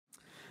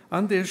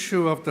On the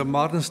issue of the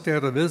modern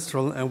state of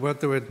Israel and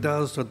whether it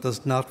does or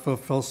does not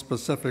fulfill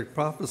specific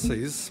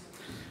prophecies,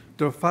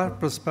 there are 5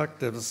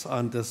 perspectives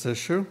on this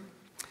issue.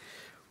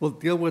 We'll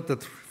deal with the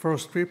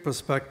first 3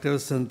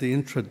 perspectives in the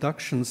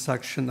introduction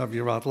section of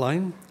your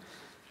outline.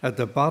 At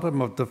the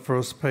bottom of the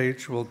first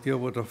page, we'll deal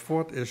with the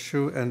 4th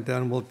issue, and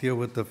then we'll deal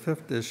with the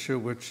 5th issue,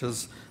 which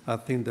is, I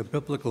think, the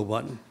biblical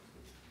one.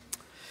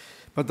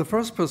 But the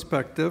first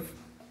perspective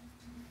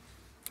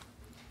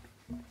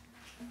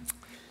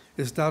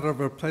is that of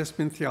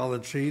replacement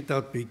theology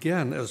that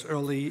began as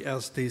early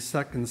as the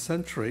 2nd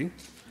century,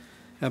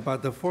 and by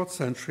the 4th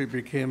century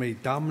became a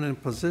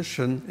dominant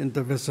position in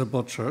the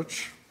visible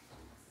church.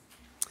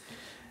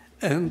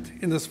 And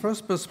in this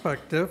first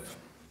perspective,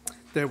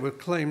 they would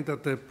claim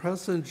that the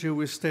present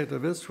Jewish state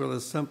of Israel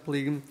is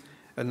simply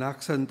an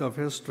accident of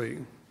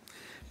history,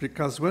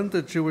 because when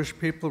the Jewish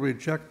people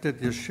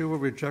rejected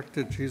Yeshua,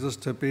 rejected Jesus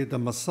to be the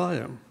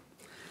Messiah,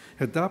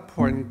 at that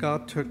point,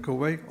 God took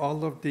away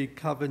all of the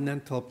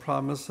covenantal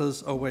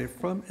promises away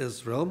from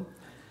Israel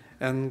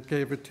and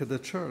gave it to the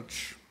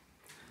church.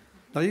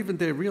 Now, even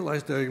they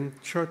realized the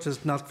church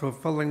is not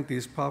fulfilling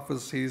these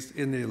prophecies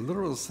in a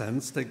literal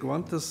sense. They go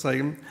on to say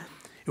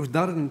it was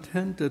not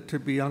intended to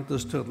be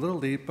understood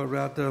literally, but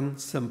rather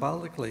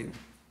symbolically.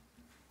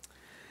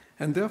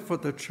 And therefore,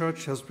 the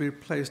church has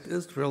replaced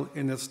Israel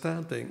in its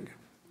standing.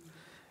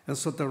 And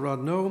so there are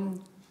no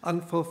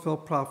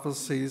unfulfilled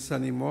prophecies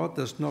anymore.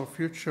 There's no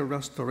future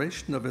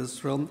restoration of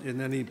Israel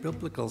in any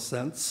biblical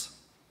sense.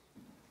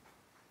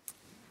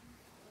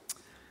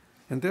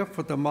 And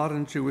therefore, the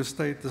modern Jewish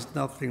state is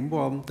nothing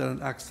more than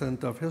an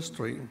accident of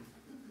history.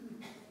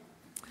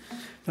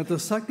 Now, the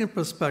second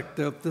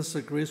perspective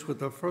disagrees with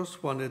the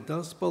first one. It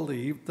does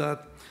believe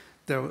that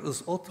there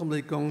is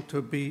ultimately going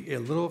to be a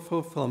literal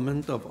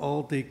fulfillment of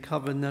all the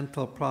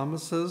covenantal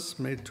promises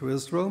made to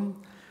Israel,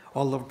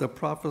 all of the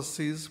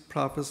prophecies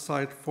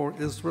prophesied for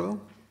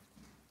Israel.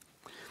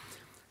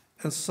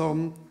 And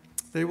so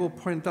they will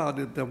point out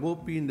that there will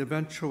be an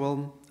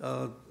eventual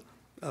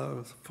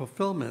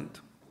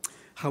fulfillment.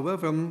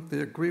 However,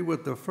 they agree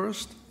with the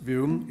first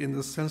view in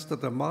the sense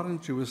that the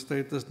modern Jewish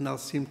state does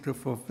not seem to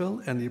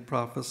fulfill any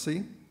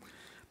prophecy.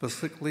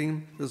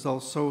 Basically, is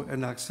also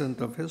an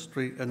accident of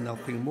history and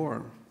nothing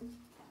more.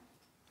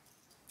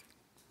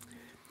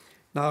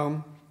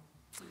 Now,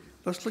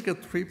 let's look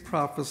at 3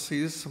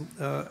 prophecies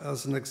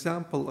as an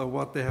example of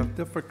what they have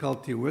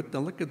difficulty with. Now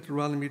look at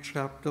Deuteronomy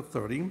chapter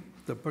 30,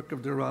 the book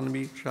of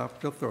Deuteronomy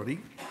chapter 30.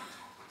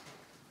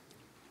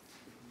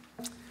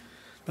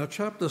 Now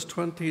chapters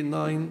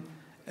 29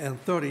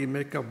 and 30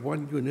 make up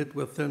one unit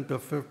within the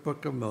 5th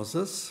book of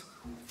Moses.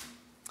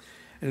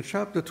 In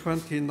chapter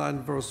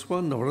 29, verse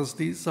 1, notice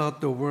these are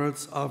the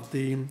words of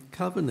the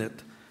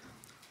covenant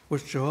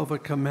which Jehovah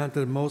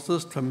commanded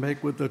Moses to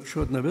make with the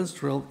children of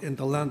Israel in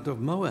the land of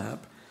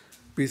Moab,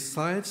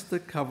 besides the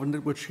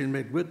covenant which he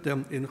made with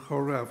them in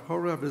Horeb.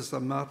 Horeb is a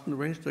mountain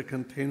range that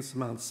contains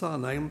Mount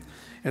Sinai,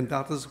 and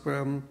that is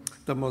where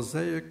the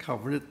Mosaic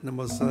covenant and the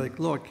Mosaic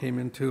law came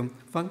into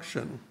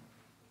function.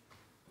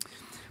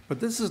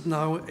 But this is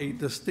now a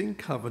distinct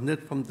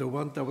covenant from the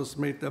one that was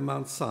made at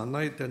Mount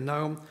Sinai. They're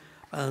now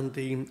on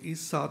the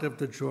east side of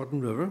the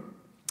Jordan River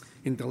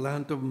in the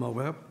land of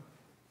Moab.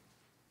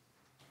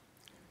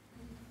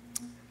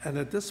 And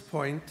at this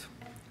point,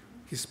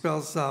 he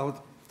spells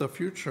out the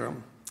future.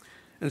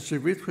 As you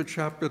read through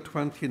chapter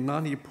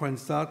 29, he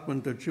points out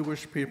when the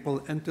Jewish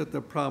people entered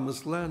the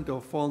promised land, they'll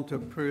fall into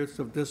periods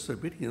of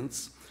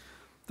disobedience.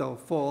 They'll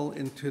fall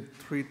into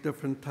 3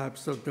 different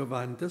types of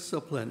divine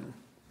discipline.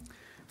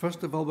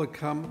 First of all will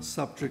come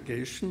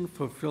subjugation,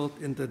 fulfilled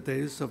in the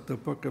days of the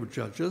book of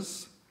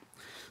Judges.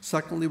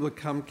 Secondly will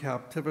come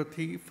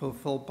captivity,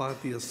 fulfilled by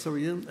the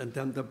Assyrian and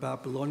then the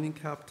Babylonian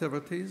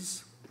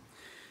captivities.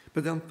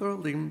 But then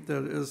thirdly,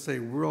 there is a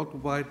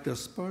worldwide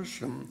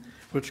dispersion,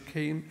 which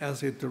came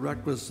as a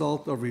direct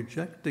result of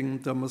rejecting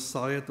the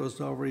Messiah that was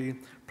already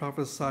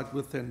prophesied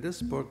within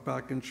this book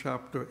back in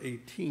chapter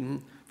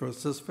 18,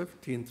 verses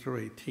 15 through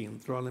 18.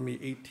 Deuteronomy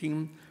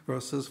 18,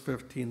 verses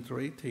 15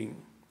 through 18.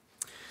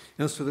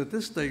 And so at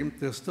this day,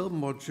 there's still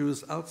more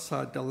Jews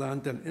outside the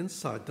land than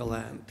inside the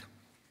land.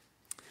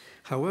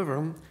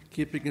 However,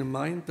 keeping in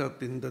mind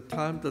that in the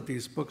time that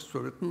these books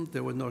were written,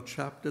 there were no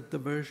chapter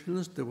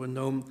divisions, there were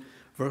no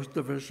verse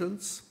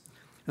divisions.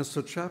 And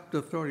so chapter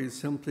 30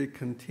 simply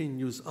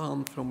continues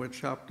on from where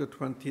chapter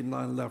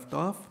 29 left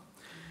off.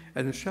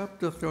 And in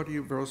chapter 30,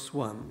 verse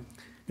 1,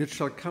 it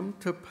shall come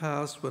to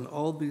pass when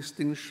all these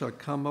things shall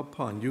come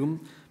upon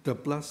you, the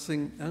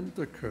blessing and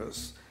the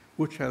curse,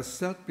 which has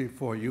set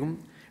before you,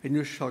 and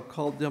you shall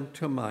call them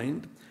to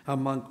mind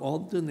among all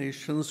the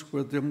nations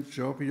whither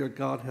Jehovah your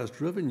God has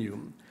driven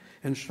you,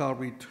 and shall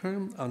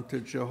return unto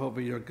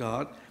Jehovah your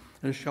God,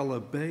 and shall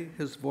obey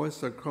his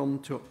voice according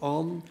to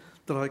all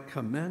that I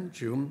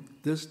command you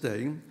this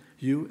day,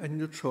 you and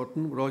your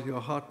children, with all your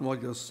heart and all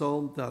your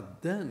soul,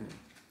 that then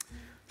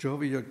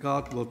Jehovah your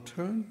God will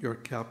turn your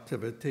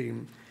captivity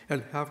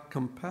and have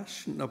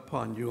compassion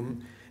upon you,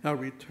 and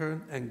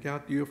return and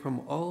gather you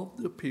from all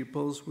the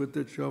peoples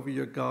whither Jehovah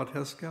your God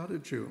has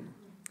scattered you.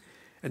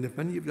 And if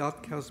any of the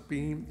outcasts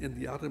be in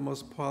the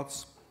uttermost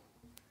parts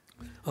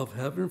of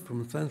heaven,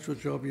 from thence will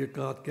Jehovah your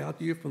God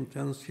gather you, from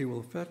thence he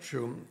will fetch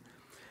you.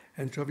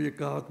 And Jehovah your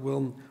God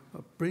will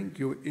bring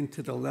you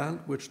into the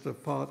land which the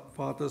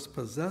fathers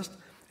possessed,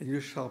 and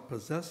you shall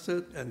possess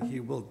it, and he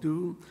will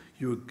do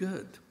you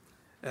good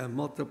and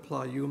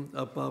multiply you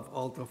above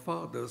all the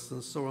fathers,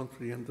 and so on to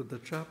the end of the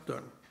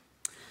chapter.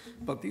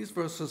 But these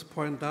verses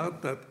point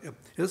out that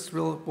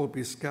Israel will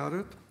be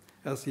scattered,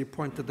 as he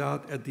pointed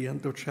out at the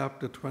end of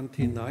chapter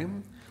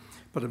 29,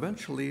 but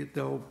eventually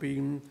there will be,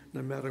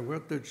 no matter where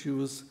the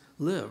Jews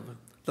live,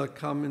 they'll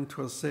come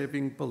into a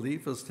saving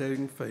belief, a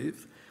saving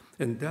faith,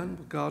 and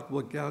then God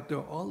will gather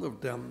all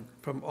of them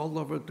from all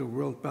over the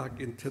world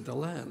back into the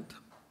land.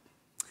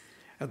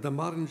 And the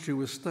modern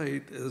Jewish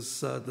state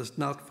does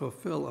not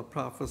fulfill a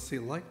prophecy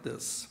like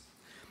this.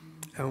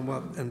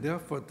 And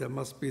therefore, there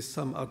must be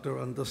some other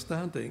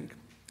understanding.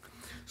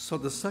 So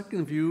the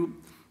second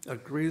view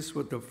agrees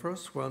with the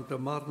first one. The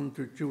modern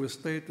Jewish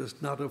state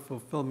is not a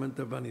fulfillment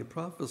of any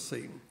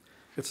prophecy.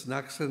 It's an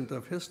accident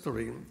of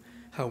history.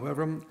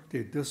 However,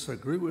 they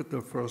disagree with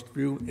the first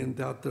view in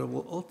that there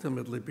will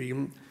ultimately be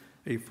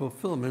a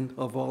fulfillment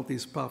of all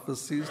these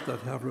prophecies that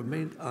have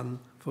remained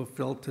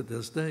unfulfilled to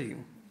this day.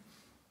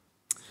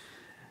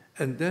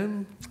 And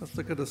then let's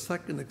look at a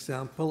second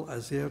example,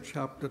 Isaiah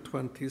chapter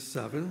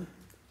 27.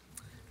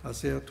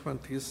 Isaiah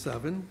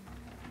 27.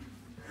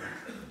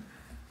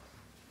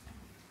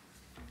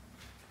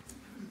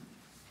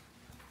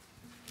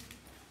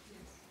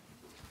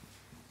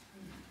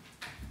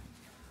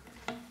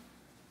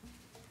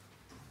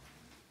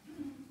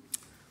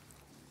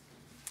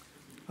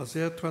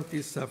 Isaiah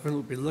 27,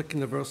 we'll be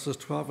looking at verses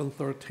 12 and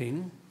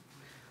 13.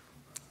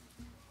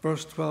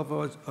 Verse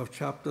 12 of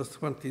chapter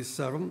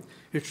 27,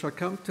 it shall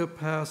come to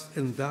pass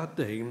in that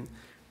day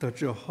that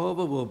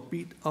Jehovah will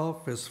beat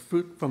off his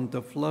fruit from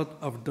the flood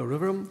of the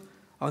river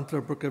unto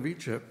the brook of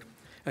Egypt,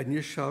 and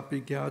ye shall be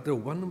gathered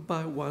one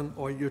by one,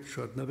 all your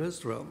children of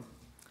Israel.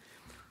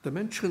 The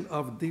mention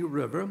of the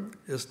river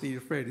is the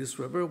Euphrates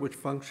River, which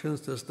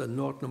functions as the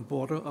northern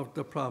border of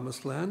the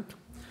Promised Land.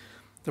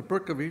 The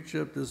brook of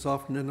Egypt is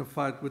often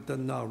identified with the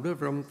Nile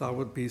River. That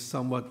would be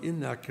somewhat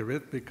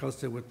inaccurate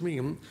because it would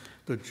mean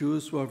the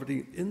Jews were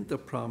already in the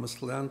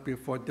Promised Land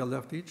before they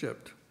left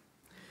Egypt.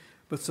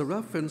 But it's a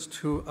reference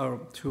to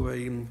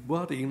a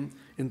wadi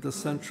in the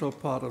central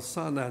part of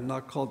Sinai,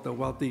 now called the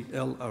Wadi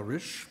El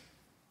Arish.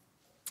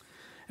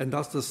 And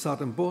that's the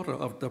southern border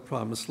of the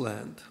Promised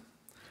Land.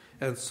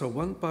 And so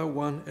one by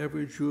one,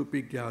 every Jew will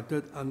be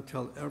gathered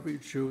until every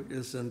Jew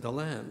is in the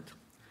land.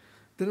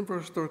 Then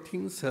verse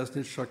 13 says,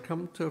 it shall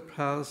come to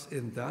pass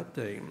in that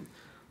day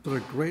that a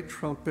great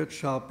trumpet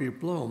shall be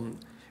blown,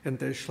 and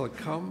they shall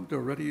come, they're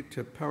ready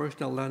to perish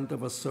the land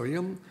of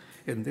Assyria,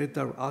 and they that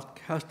are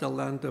outcast the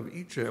land of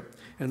Egypt,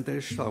 and they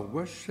shall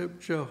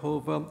worship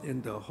Jehovah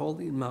in the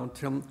holy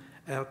mountain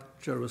at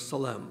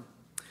Jerusalem.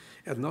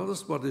 And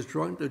notice what is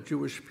drawing the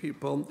Jewish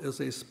people is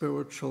a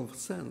spiritual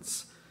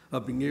sense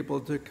of being able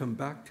to come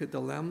back to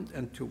the land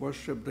and to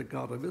worship the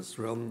God of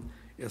Israel,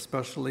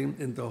 especially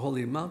in the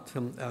holy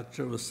mountain at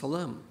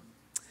Jerusalem.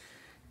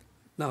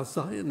 Now,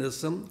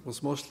 Zionism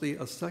was mostly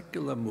a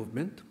secular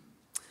movement,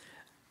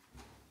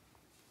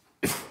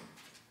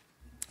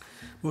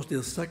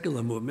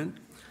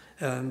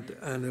 and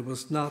it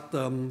was not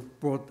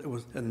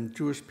and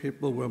Jewish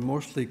people were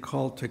mostly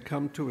called to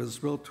come to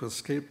Israel to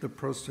escape the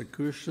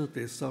persecutions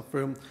they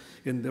suffer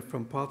in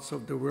different parts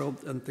of the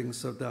world and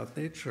things of that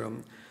nature.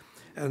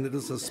 And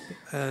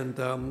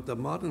the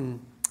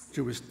modern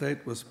Jewish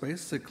state was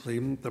basically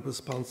the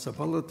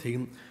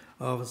responsibility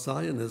of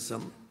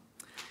Zionism.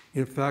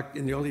 In fact,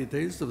 in the early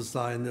days of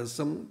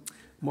Zionism,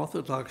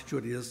 Orthodox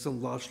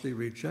Judaism largely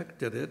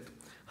rejected it.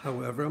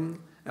 However,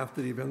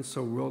 after the events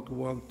of World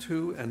War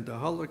II and the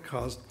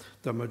Holocaust,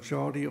 the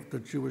majority of the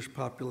Jewish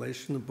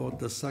population, both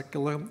the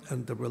secular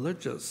and the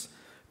religious,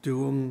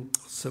 do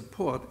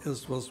support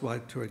Israel's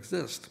right to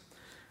exist.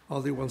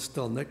 Only ones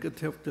still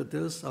negative to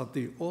this are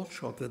the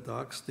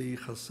ultra-Orthodox, the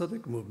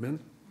Hasidic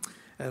movement,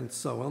 and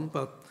so on,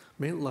 but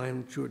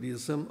mainline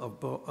Judaism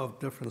of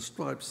different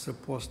stripes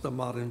supports the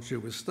modern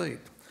Jewish state.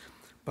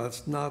 But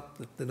it's not,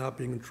 they're not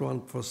being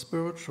drawn for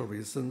spiritual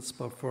reasons,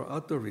 but for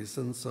other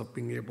reasons of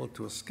being able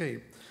to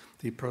escape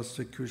the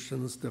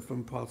persecutions in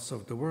different parts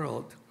of the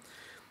world.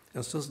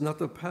 And so it's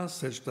another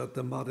passage that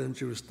the modern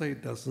Jewish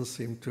state doesn't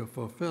seem to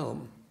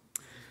fulfill.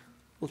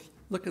 We'll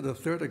look at the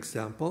third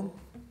example,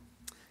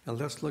 and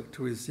let's look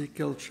to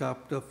Ezekiel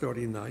chapter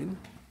 39.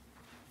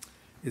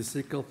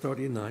 Ezekiel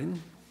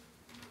 39.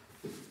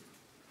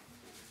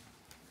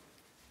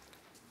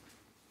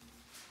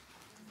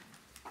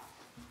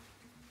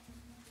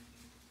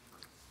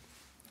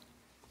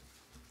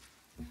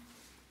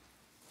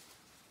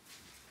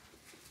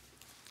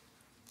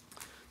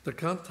 The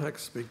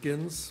context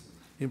begins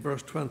in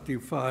verse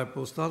 25.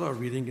 We'll start our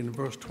reading in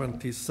verse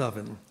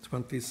 27.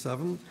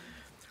 27,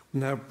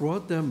 and I have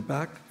brought them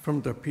back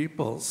from the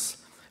peoples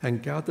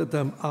and gathered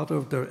them out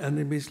of their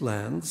enemies'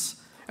 lands,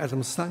 and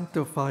am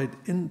sanctified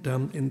in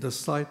them in the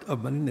sight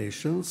of many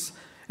nations,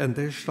 And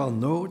they shall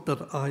know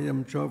that I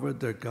am Jehovah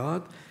their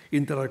God,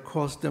 in that I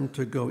caused them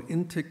to go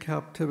into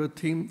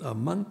captivity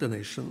among the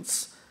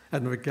nations,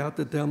 and will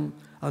gather them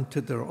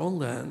unto their own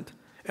land.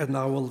 And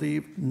I will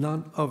leave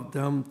none of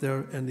them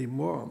there any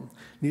more,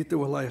 neither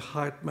will I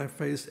hide my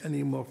face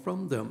any more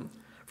from them.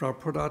 For I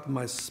pour out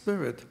my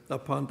spirit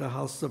upon the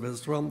house of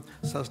Israel,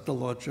 says the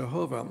Lord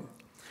Jehovah.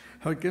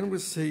 Again, we're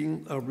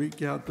seeing a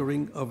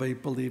regathering of a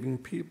believing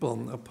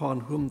people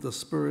upon whom the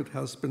Spirit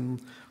has been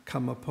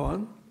come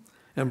upon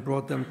and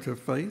brought them to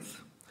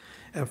faith.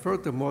 And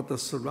furthermore, the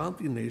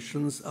surrounding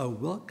nations are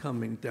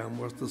welcoming them,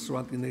 whereas the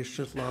surrounding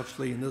nations,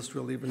 largely in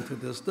Israel even to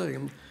this day,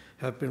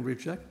 have been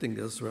rejecting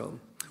Israel,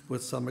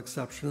 with some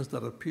exceptions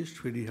that a peace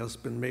treaty has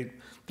been made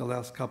the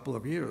last couple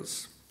of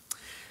years.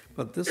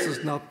 But this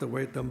is not the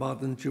way the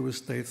modern Jewish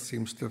state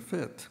seems to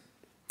fit.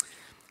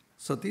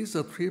 So these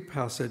are three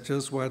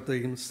passages where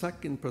the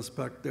second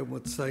perspective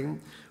would say,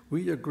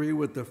 we agree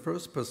with the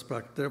first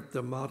perspective,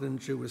 the modern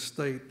Jewish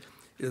state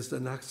is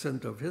an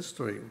accident of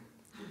history.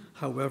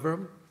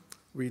 However,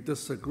 we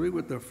disagree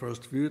with the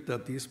first view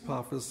that these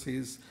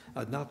prophecies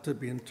are not to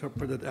be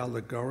interpreted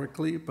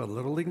allegorically, but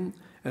literally,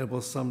 and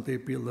will someday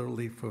be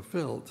literally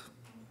fulfilled.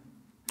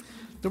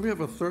 Then we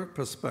have a third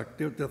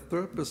perspective. The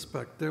third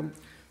perspective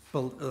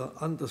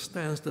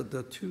understands that there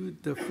are two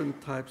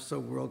different types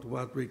of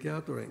worldwide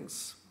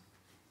regatherings.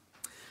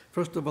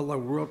 First of all, a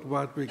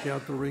worldwide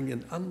regathering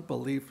in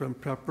unbelief and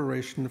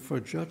preparation for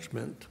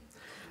judgment,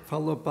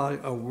 followed by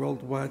a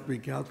worldwide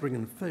regathering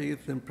in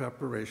faith in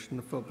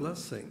preparation for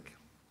blessing.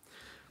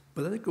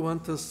 But then they go on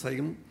to say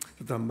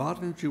that the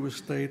modern Jewish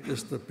state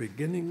is the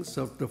beginnings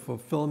of the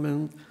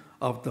fulfillment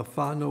of the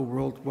final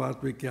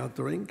worldwide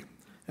regathering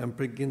and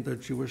bringing the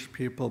Jewish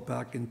people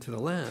back into the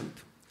land.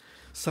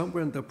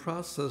 Somewhere in the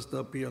process,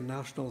 there'll be a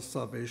national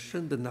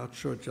salvation, they're not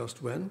sure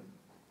just when.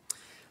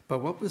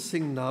 But what we're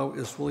seeing now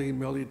is really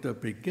merely the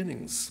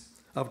beginnings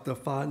of the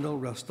final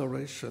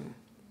restoration.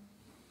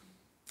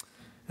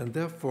 And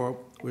therefore,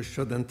 we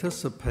should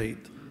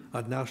anticipate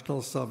a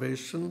national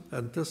salvation,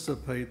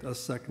 anticipate a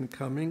second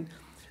coming,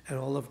 and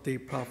all of the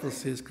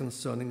prophecies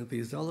concerning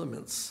these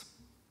elements.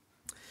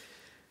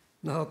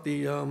 Now,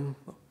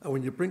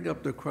 when you bring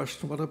up the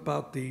question, what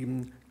about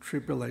the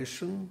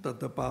tribulation that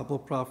the Bible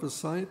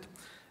prophesied?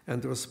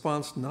 And the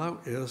response now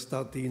is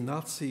that the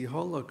Nazi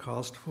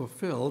Holocaust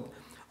fulfilled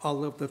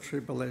all of the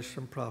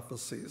tribulation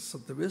prophecies. So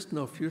there is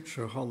no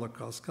future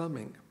Holocaust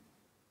coming.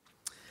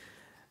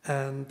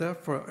 And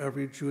therefore,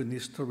 every Jew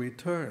needs to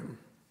return.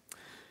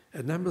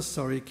 An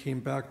emissary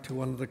came back to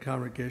one of the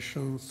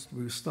congregations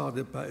we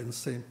started in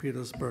St.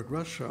 Petersburg,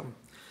 Russia.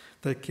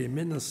 They came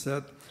in and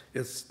said,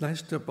 it's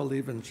nice to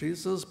believe in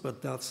Jesus,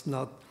 but that's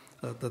not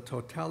the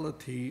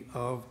totality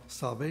of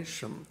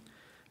salvation,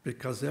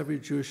 because every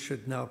Jew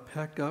should now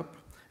pack up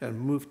and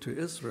move to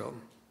Israel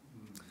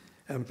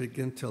and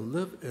begin to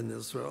live in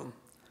Israel.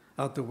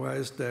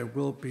 Otherwise, there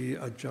will be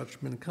a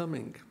judgment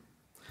coming.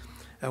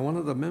 And one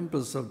of the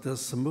members of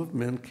this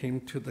movement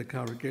came to the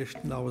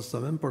congregation I was a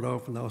member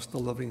of when I was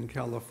still living in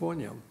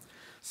California,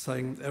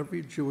 saying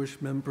every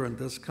Jewish member in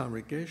this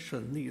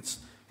congregation needs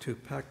to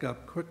pack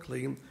up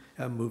quickly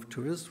and move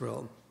to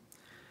Israel.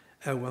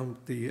 And when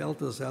the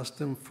elders asked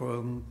him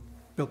for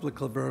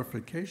biblical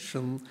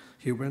verification,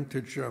 he went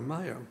to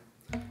Jeremiah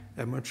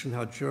and mentioned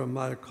how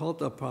Jeremiah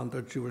called upon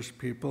the Jewish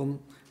people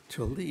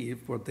to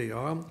leave where they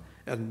are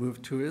and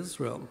move to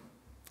Israel.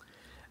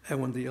 And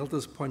when the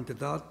elders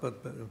pointed out,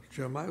 but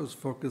Jeremiah was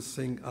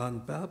focusing on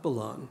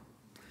Babylon,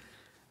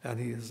 and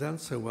his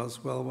answer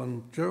was, well,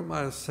 when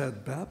Jeremiah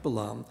said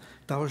Babylon,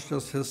 that was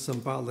just his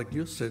symbolic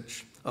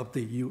usage of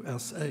the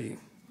USA.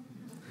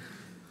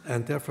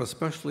 And therefore,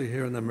 especially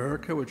here in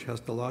America, which has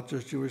the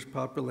largest Jewish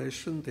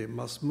population, they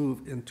must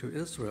move into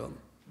Israel.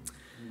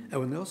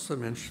 And when they also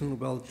mentioned,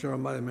 well,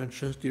 Jeremiah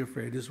mentions the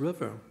Euphrates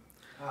River.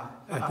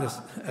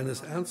 And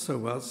his answer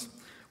was,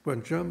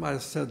 when Jeremiah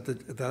said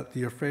that the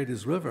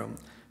Euphrates River,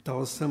 that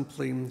was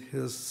simply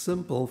his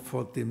symbol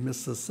for the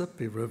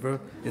Mississippi River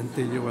in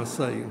the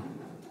USA.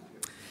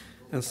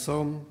 And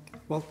so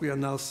what we are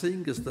now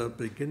seeing is the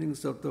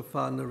beginnings of the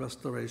final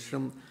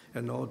restoration,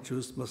 and all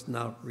Jews must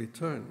now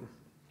return.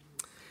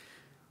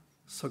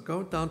 So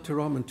go down to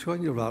Roman 2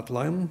 on your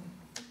outline.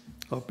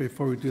 But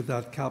before we do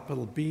that,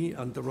 capital B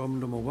under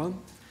Roman number 1.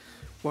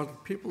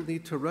 What people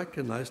need to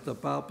recognize, the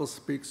Bible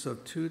speaks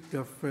of two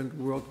different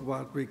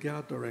worldwide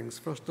regatherings.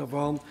 First of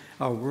all,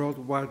 a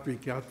worldwide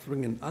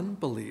regathering in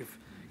unbelief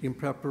in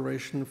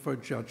preparation for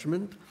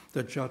judgment,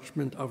 the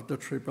judgment of the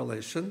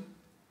tribulation.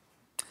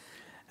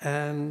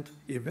 And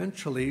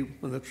eventually,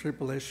 when the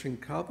tribulation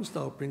comes,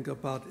 they'll bring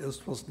about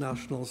Israel's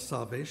national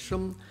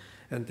salvation,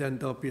 and then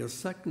there'll be a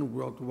second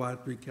worldwide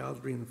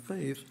regathering in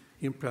faith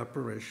in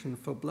preparation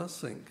for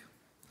blessing.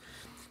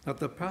 Now,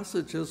 the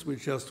passages we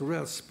just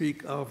read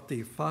speak of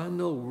the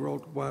final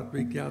worldwide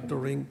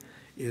regathering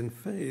in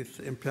faith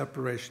in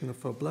preparation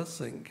for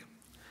blessing.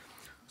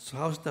 So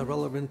how is that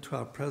relevant to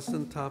our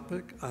present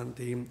topic on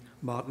the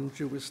modern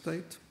Jewish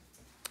state?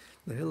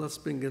 Now here let's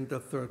bring in the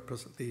fourth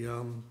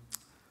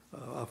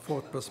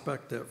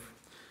perspective.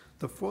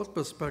 The fourth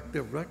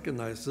perspective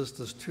recognizes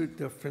there's two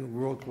different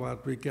worldwide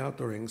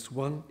regatherings,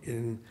 one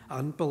in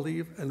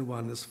unbelief and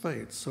one is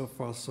faith. So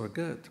far, so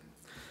good.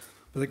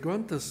 But they go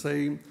on to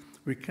say,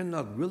 we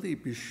cannot really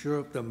be sure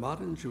if the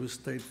modern Jewish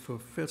state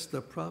fulfills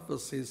the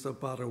prophecies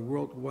about a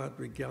worldwide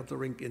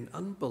regathering in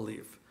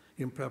unbelief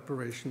in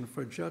preparation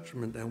for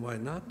judgment. And why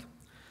not?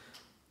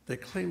 They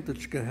claim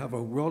that you can have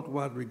a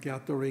worldwide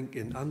regathering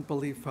in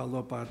unbelief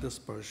followed by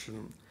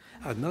dispersion,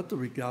 another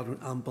regathering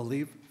in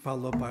unbelief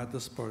followed by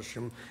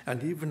dispersion,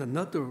 and even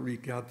another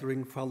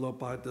regathering followed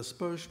by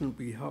dispersion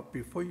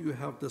before you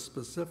have the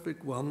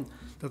specific one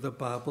that the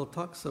Bible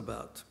talks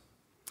about.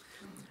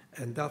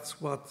 And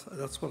that's what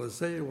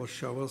Isaiah will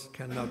show us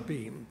cannot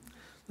be.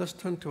 Let's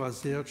turn to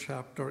Isaiah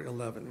chapter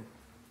 11.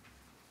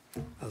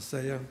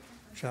 Isaiah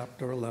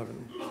chapter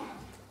 11.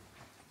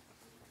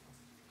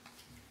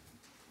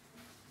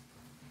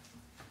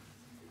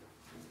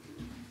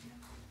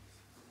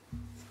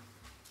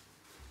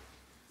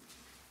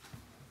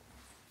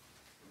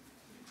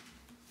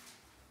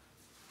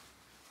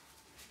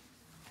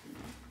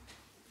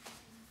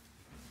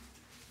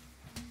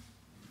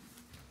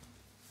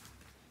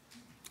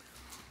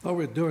 What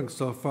we're doing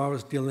so far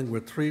is dealing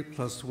with 3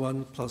 +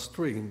 1 +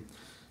 3.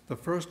 The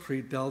first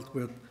 3 dealt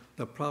with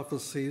the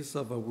prophecies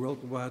of a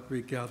worldwide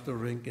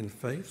regathering in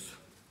faith.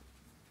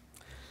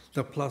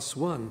 The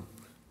 +1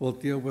 will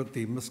deal with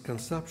the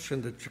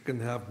misconception that you can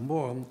have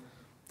more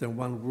than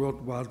one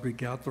worldwide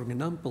regathering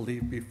in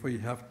unbelief before you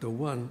have the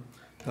one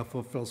that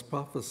fulfills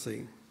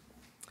prophecy.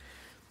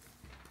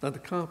 Now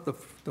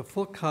the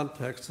full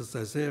context is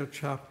Isaiah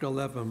chapter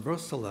 11,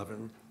 verse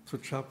 11, to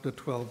chapter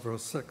 12,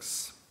 verse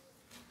 6.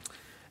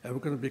 And we're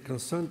going to be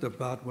concerned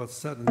about what's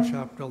said in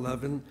chapter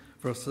 11,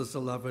 verses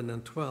 11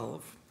 and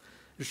 12.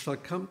 It shall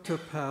come to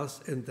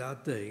pass in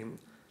that day,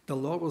 the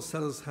Lord will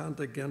set his hand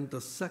again the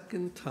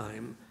second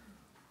time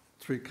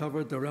to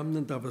recover the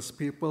remnant of his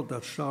people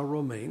that shall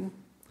remain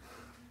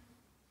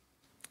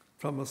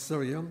from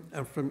Assyria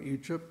and from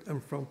Egypt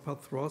and from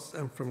Pathros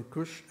and from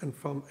Cush and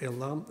from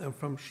Elam and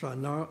from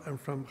Shinar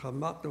and from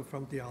Hamath and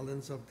from the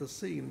islands of the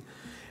sea.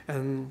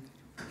 And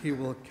he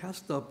will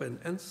cast up an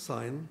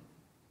ensign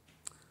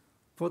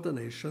for the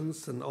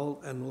nations and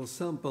will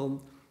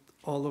assemble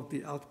all of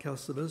the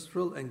outcasts of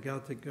Israel and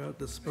gather together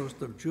dispersed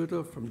of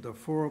Judah from the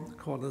 4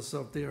 corners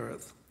of the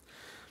earth.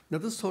 Now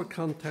this whole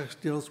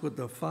context deals with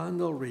the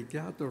final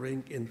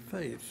regathering in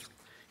faith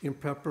in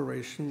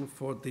preparation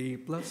for the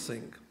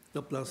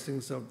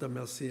blessings of the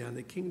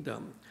Messianic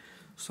kingdom.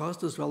 So is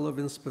this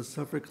relevant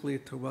specifically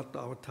to what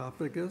our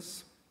topic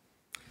is?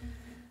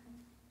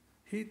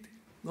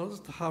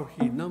 Notice how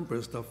he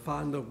numbers the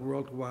final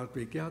worldwide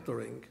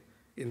regathering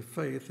in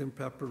faith in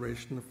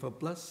preparation for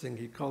blessing.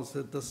 He calls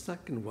it the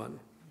second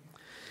one.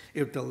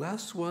 If the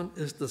last one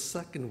is the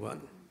second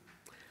one,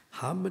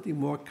 how many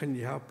more can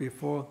you have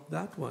before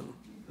that one?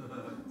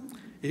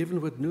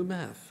 Even with new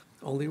math,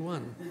 only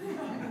one.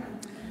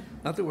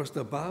 In other words,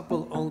 the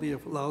Bible only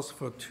allows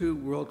for 2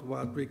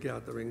 worldwide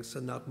regatherings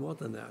and not more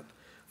than that.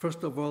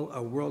 First of all,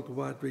 a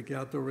worldwide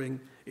regathering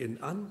in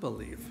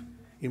unbelief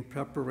in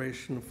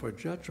preparation for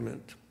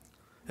judgment.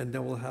 And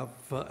then we'll have,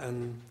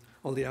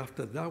 only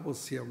after that we'll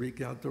see a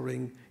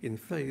regathering in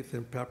faith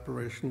in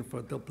preparation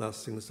for the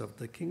blessings of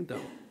the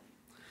kingdom.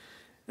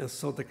 And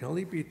so there can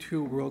only be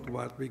 2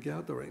 worldwide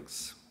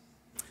regatherings.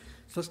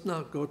 So let's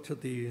now go to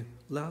the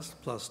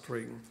last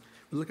 +3.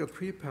 We look at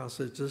 3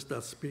 passages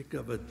that speak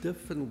of a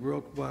different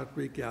worldwide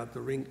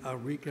regathering, a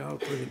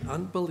regathering in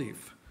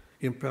unbelief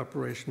in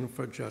preparation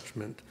for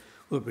judgment.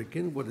 We'll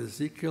begin with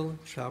Ezekiel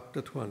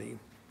chapter 20.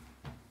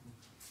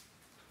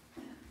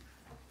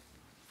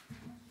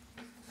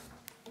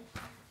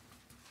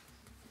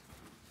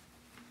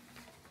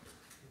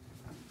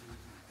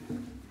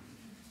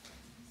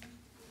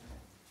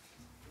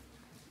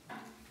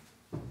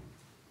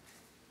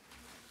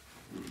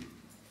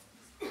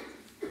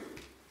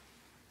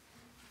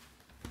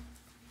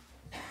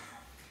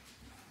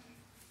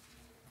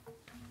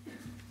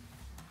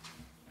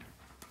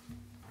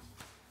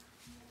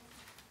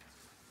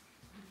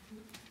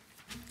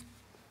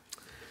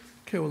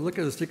 Okay, we'll look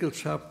at Ezekiel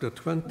chapter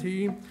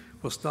 20.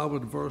 We'll start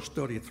with verse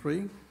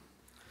 33.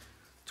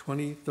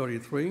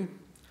 20:33.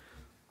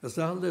 As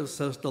I live,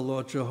 says the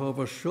Lord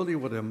Jehovah, surely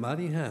with a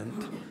mighty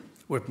hand,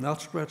 with an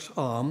outstretched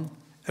arm,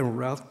 and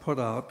wrath poured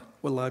out,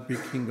 will I be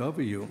king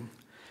over you.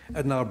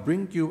 And I'll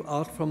bring you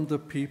out from the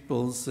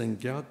peoples, and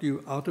gather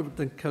you out of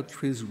the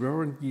countries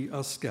wherein ye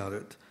are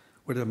scattered,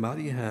 with a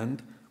mighty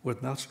hand,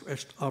 with an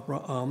outstretched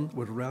arm,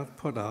 with wrath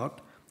poured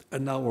out,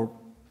 and I will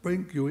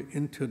bring you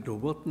into the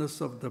wilderness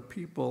of the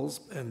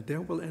peoples, and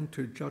there will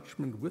enter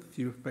judgment with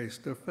you face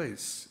to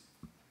face.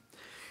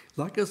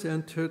 Like as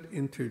entered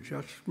into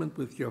judgment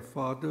with your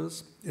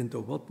fathers in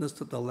the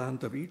wilderness of the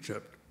land of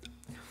Egypt,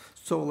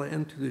 so will I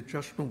enter the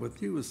judgment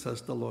with you,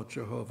 says the Lord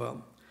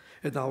Jehovah.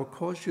 And I will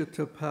cause you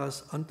to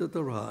pass under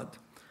the rod,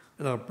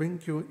 and I'll bring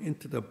you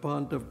into the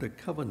bond of the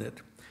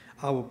covenant.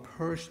 I will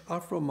purge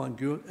out from among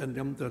you and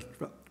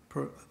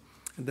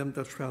and them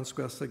that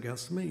transgress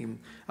against me.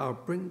 I'll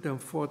bring them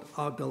forth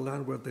out of the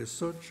land where they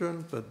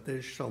sojourn, but they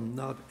shall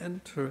not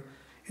enter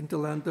in the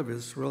land of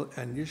Israel,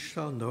 and ye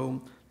shall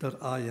know that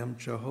I am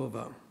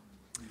Jehovah.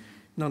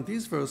 Now, in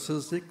these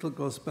verses, Ezekiel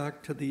goes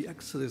back to the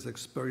Exodus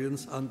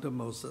experience under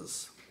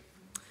Moses.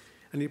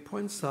 And he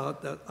points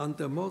out that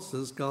under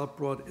Moses, God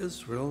brought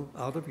Israel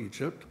out of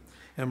Egypt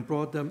and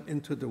brought them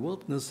into the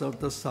wilderness of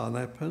the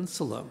Sinai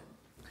Peninsula.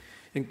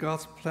 And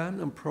God's plan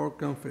and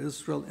program for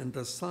Israel in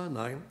the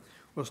Sinai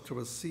was to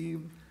receive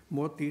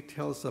more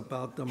details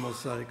about the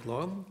Mosaic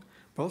law,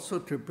 but also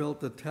to build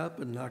the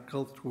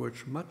tabernacle through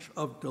which much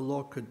of the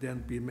law could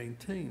then be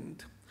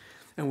maintained.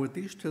 And with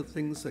these two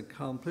things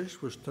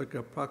accomplished, which took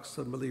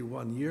approximately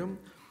 1 year,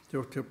 they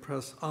were to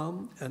press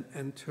on and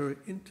enter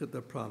into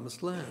the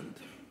promised land.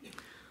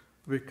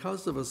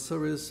 Because of a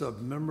series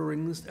of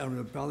murmurings and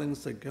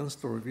rebellings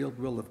against the revealed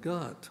will of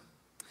God,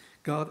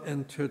 God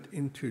entered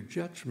into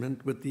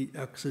judgment with the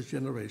Exodus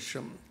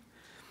generation.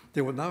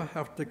 They will now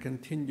have to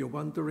continue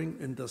wandering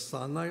in the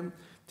Sinai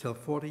till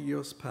 40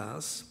 years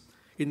pass.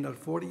 In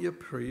that 40-year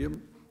period,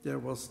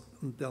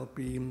 there'll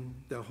be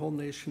the whole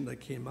nation that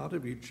came out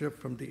of Egypt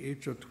from the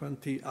age of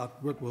 20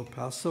 outward will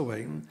pass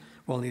away, with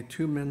only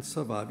 2 men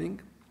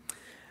surviving.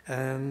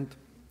 And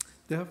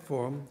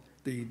therefore,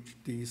 the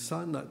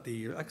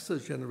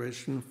Exodus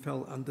generation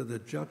fell under the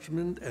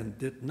judgment and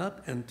did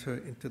not enter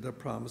into the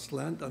promised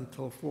land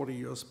until 40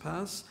 years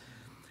passed.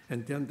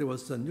 And then there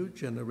was a new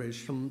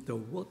generation, the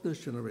wilderness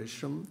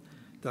generation,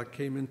 that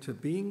came into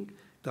being,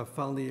 that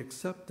finally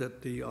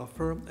accepted the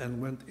offer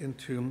and went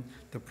into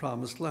the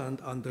promised land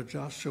under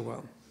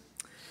Joshua.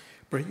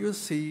 But you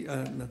see,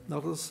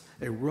 notice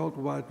a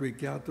worldwide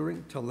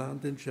regathering to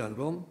land in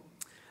general,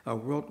 a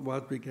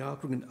worldwide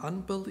regathering in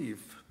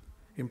unbelief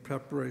in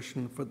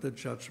preparation for the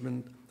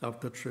judgment of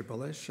the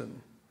tribulation.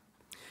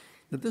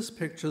 Now, this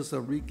pictures a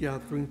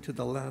regathering to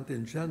the land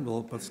in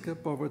general, but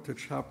skip over to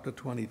chapter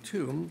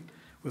 22,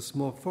 which is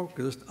more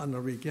focused on a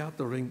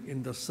regathering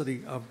in the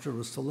city of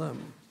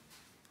Jerusalem.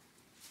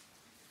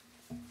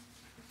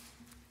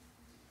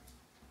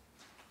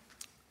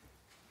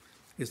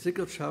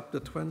 Ezekiel chapter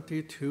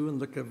 22, and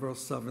look at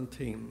verse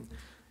 17.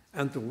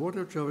 And the word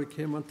of Jehovah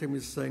came unto me,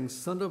 saying,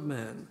 Son of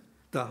man,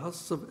 the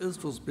house of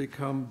Israel is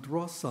become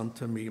dross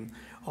unto me.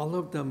 All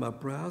of them are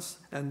brass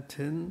and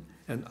tin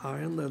and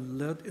iron and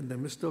lead in the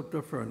midst of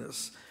the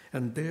furnace,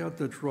 and they are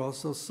the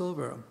dross of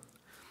silver.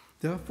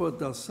 Therefore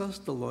thus says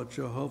the Lord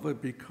Jehovah,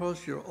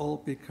 because you're all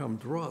become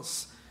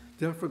dross,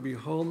 therefore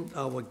behold,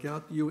 I will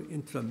gather you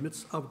into the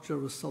midst of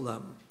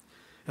Jerusalem.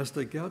 As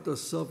they gather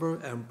silver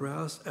and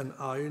brass and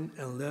iron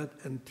and lead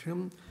and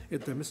tin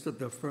in the midst of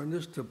the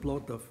furnace to blow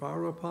the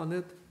fire upon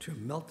it, to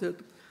melt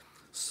it,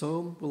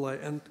 so will I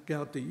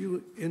gather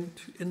you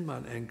in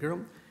mine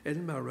anger,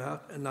 in my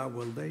wrath, and I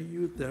will lay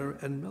you there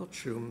and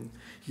melt you.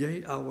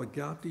 Yea, I will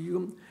gather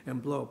you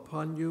and blow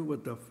upon you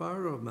with the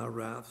fire of my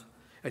wrath,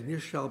 and you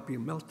shall be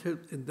melted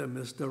in the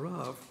midst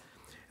thereof.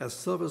 As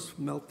silver is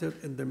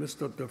melted in the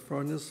midst of the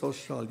furnace, so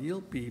shall ye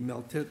be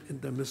melted in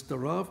the midst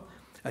thereof,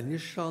 and you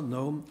shall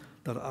know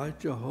that I,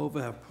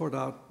 Jehovah, have poured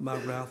out my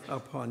wrath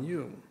upon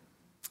you.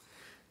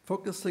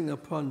 Focusing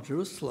upon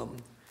Jerusalem,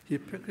 he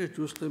pictures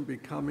Jerusalem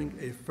becoming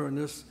a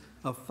furnace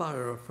of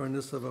fire, a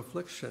furnace of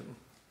affliction.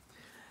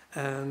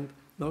 And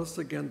notice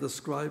again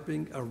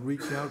describing a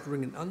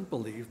regathering in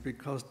unbelief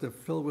because they're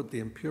filled with the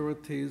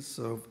impurities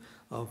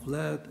of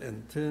lead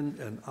and tin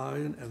and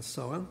iron and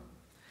so on.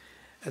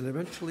 And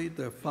eventually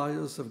the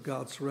fires of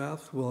God's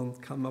wrath will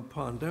come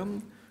upon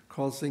them,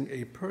 causing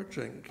a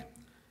purging,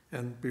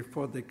 and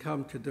before they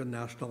come to their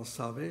national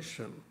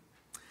salvation.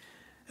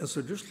 And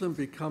so Jerusalem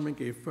becoming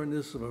a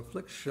furnace of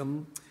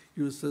affliction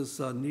uses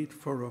a need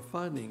for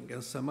refining.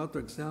 And some other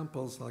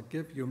examples I'll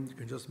give you. You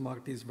can just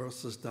mark these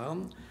verses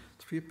down.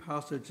 3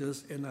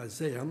 passages in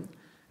Isaiah.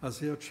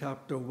 Isaiah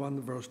chapter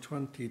 1, verse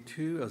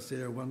 22,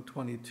 Isaiah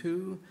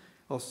 1:22,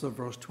 also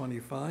verse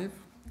 25.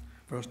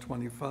 Verse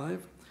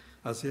 25,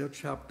 Isaiah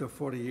chapter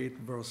 48,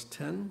 verse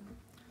 10,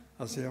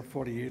 Isaiah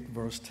 48,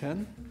 verse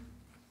 10,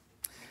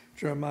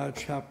 Jeremiah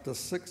chapter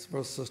 6,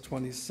 verses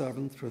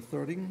 27 through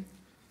 30,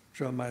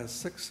 Jeremiah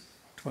 6,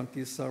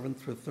 27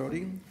 through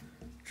 30,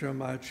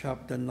 Jeremiah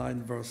chapter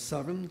 9, verse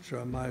 7,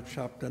 Jeremiah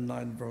chapter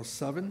 9, verse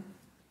 7,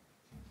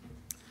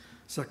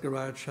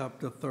 Zechariah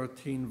chapter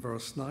 13,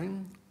 verse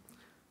 9,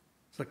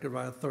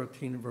 Zechariah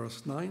 13,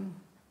 verse 9,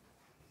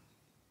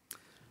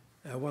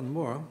 one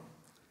more.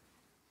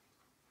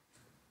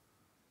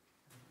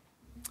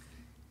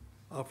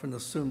 I often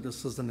assume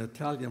this is an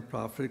Italian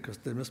prophet because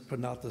they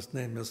mispronounce his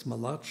name as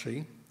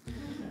Malachi.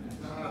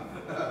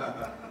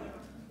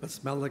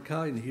 It's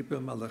Malachi in Hebrew,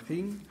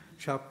 Malachi,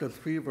 chapter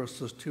 3,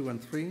 verses 2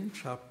 and 3,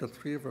 chapter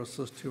 3,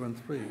 verses 2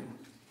 and 3.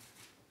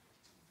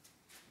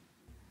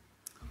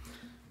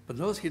 But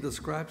notice he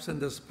describes in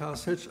this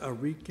passage a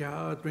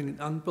regathering in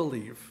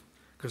unbelief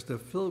because they're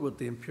filled with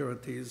the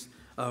impurities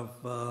of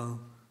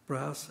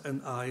brass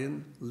and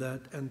iron,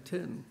 lead and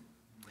tin.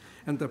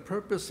 And the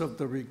purpose of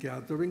the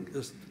regathering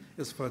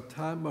is for a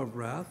time of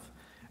wrath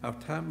a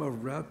time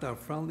of wrath that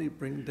finally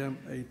bring them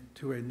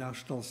to a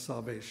national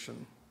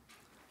salvation.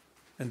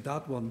 And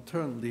that will in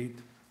turn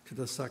lead to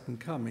the second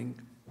coming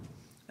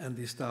and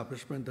the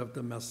establishment of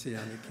the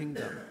Messianic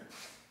kingdom.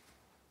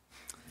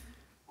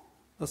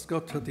 Let's go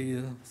to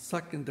the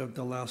second of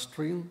the last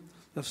three.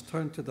 Let's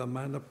turn to the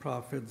minor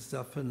prophet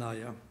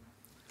Zephaniah.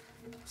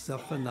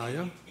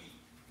 Zephaniah.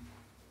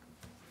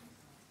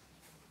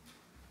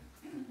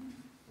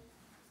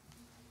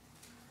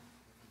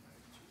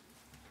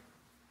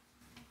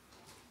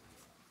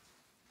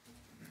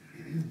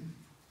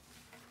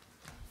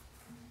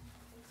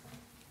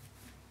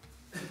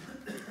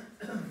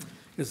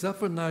 In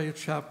Zephaniah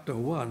chapter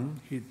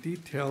 1, he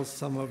details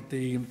some of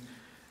the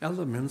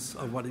elements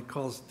of what he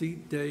calls the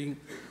day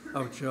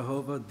of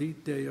Jehovah, the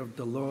day of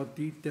the Lord,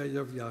 the day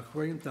of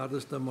Yahweh. That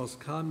is the most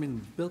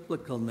common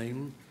biblical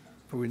name,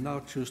 for we now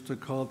choose to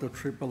call the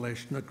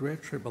tribulation a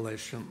great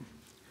tribulation.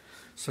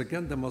 So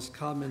again, the most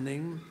common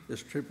name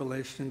is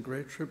tribulation,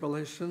 great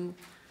tribulation,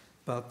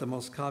 but the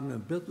most common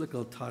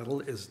biblical title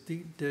is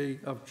the day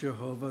of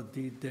Jehovah,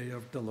 the day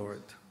of the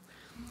Lord.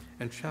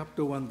 And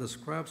chapter 1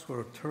 describes what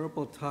a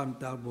terrible time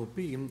that will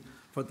be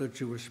for the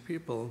Jewish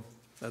people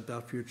at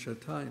that future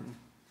time.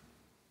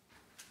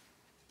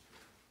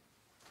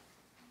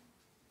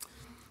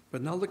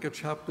 But now look at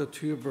chapter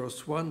 2,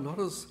 verse 1.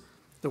 Notice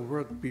the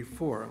word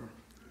before,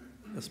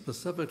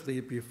 specifically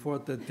before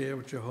the day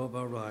of Jehovah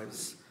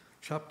arrives.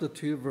 Chapter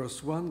 2,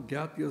 verse 1,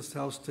 gather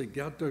yourselves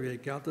together, ye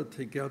gather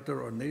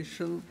together a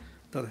nation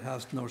that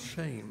has no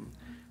shame.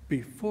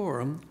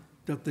 Before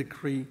the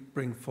decree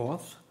bring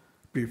forth,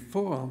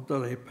 before the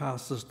day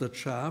passes the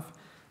chaff,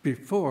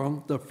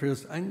 before the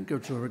fierce anger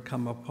of Jehovah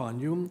come upon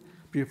you,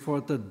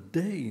 before the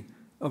day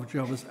of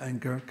Jehovah's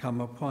anger come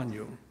upon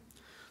you.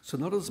 So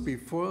notice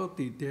before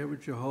the day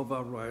of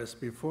Jehovah arrives,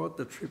 before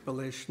the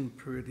tribulation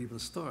period even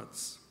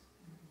starts,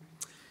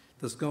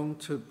 there's going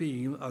to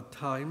be a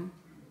time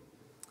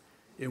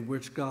in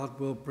which God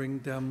will bring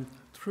them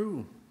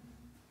through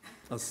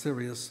a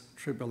serious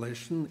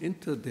tribulation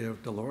into the day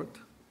of the Lord.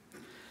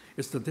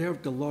 It's the day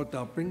of the Lord that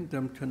will bring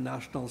them to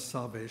national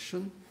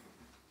salvation.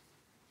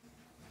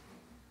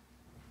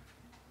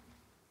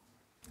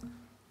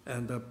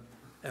 And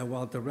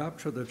while the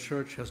rapture of the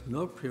church has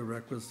no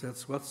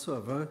prerequisites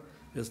whatsoever,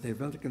 it's an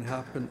event that can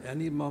happen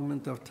any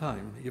moment of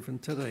time, even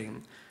today.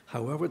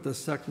 However, the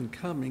second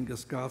coming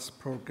is God's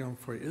program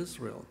for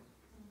Israel.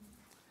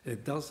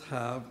 It does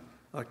have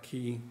a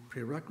key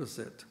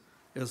prerequisite,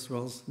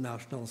 Israel's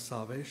national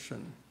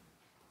salvation.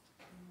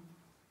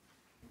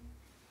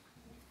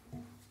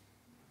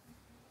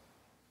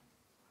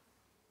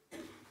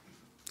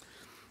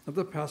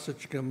 Another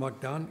passage you can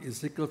mark down,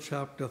 Ezekiel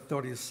chapter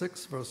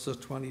 36, verses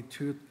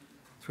 22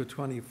 through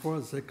 24,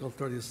 Ezekiel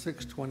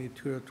 36,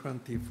 22 to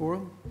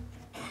 24.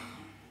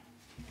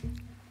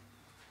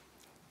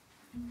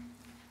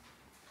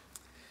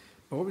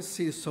 What we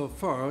see so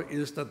far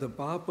is that the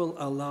Bible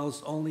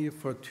allows only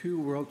for 2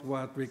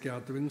 worldwide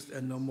regatherings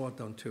and no more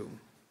than 2.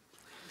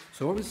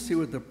 So what we see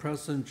with the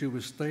present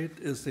Jewish state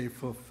is a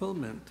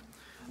fulfillment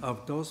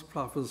of those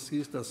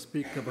prophecies that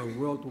speak of a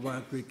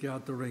worldwide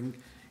regathering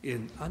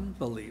in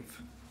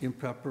unbelief in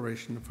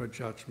preparation for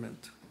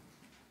judgment.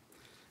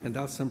 And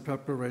that's in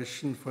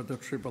preparation for the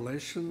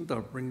tribulation that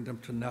will bring them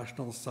to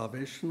national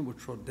salvation,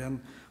 which will then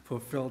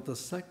fulfill the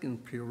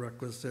second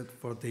prerequisite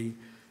for the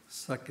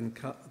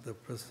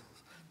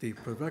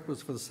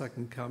prerequisite for the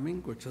second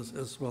coming, which is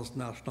Israel's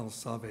national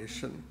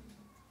salvation.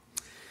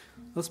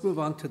 Let's move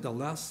on to the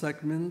last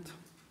segment,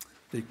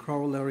 the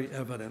corollary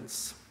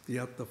evidence,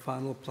 yet the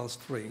final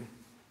 +3.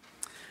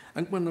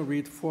 I'm going to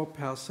read 4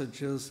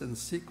 passages in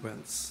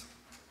sequence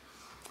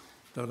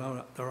that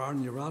are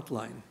in your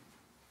outline,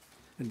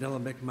 and then I'll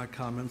make my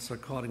comments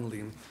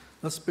accordingly.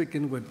 Let's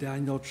begin with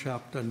Daniel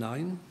chapter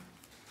 9.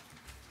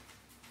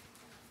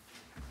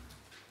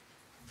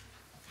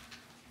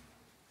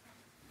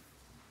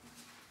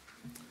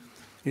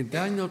 In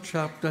Daniel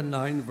chapter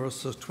 9,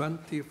 verses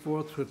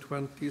 24 through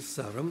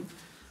 27,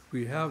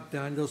 we have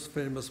Daniel's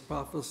famous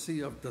prophecy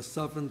of the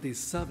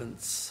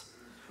 77ths,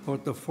 or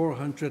the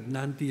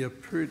 490-year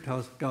period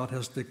God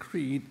has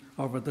decreed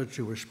over the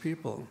Jewish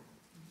people.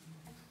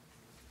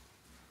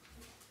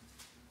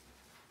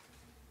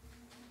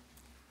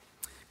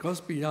 It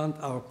goes beyond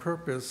our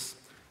purpose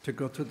to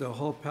go through the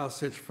whole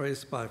passage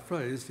phrase by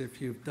phrase.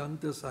 If you've done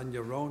this on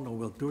your own or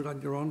will do it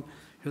on your own,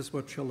 here's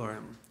what you'll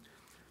learn.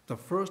 The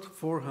first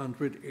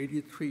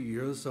 483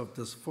 years of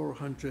this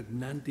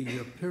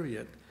 490-year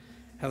period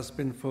has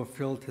been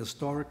fulfilled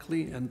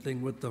historically,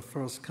 ending with the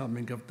first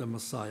coming of the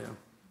Messiah.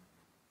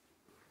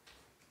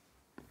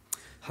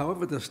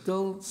 However, there's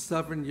still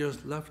 7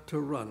 years left to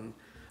run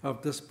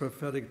of this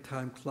prophetic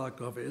time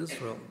clock of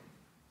Israel.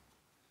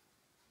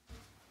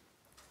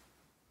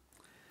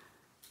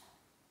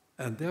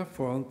 And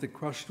therefore, the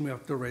question we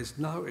have to raise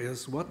now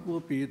is, what will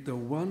be the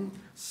one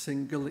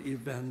single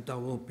event that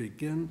will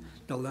begin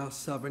the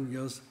last 7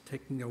 years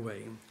taking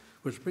away?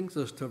 Which brings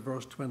us to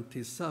verse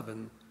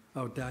 27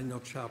 of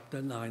Daniel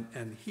chapter 9.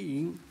 And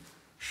he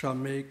shall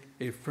make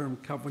a firm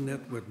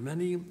covenant with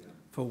many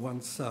for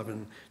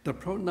 1:7. The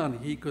pronoun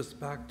he goes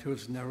back to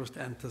its nearest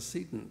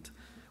antecedent,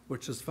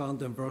 which is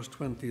found in verse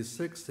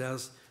 26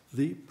 as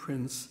the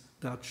prince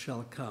that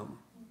shall come.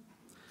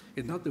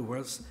 In other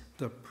words,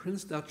 the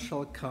prince that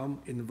shall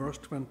come in verse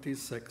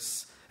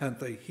 26 and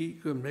the he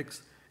who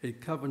makes a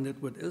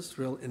covenant with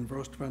Israel in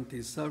verse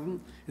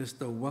 27 is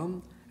the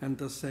one and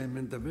the same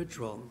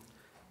individual,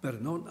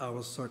 but known in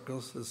our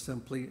circles is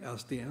simply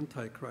as the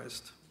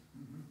Antichrist.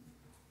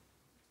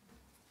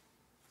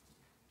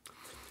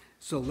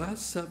 So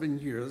last 7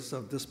 years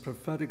of this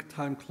prophetic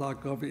time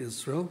clock over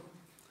Israel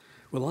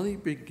will only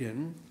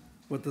begin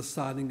with the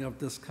signing of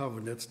this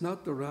covenant. It's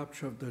not the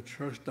rapture of the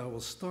church that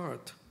will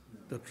start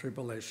the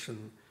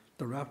tribulation.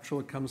 The rapture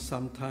will come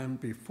sometime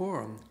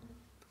before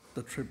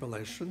the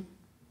tribulation.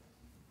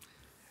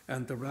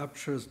 And the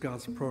rapture is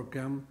God's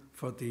program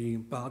for the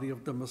body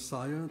of the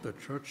Messiah, the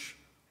church,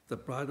 the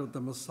bride of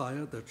the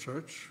Messiah, the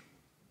church.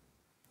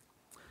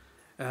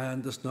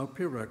 And there's no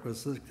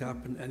prerequisite. It can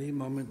happen any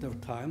moment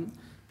of time.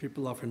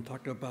 People often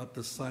talk about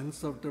the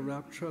signs of the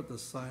rapture.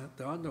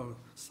 There are no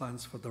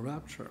signs for the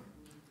rapture.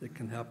 It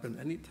can happen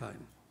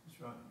anytime.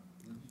 That's right.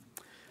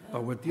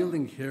 But we're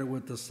dealing here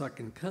with the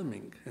second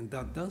coming, and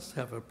that does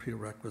have a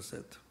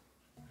prerequisite.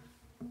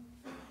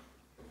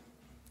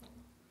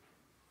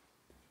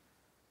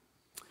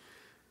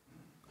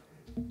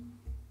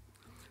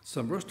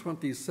 So verse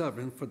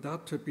 27, for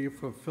that to be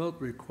fulfilled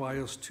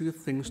requires two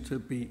things to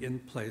be in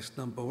place.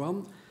 Number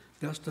one,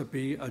 there's to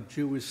be a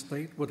Jewish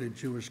state with a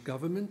Jewish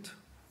government,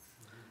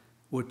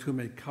 with whom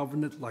a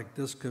covenant like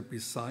this could be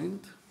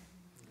signed.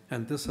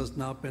 And this has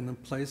not been in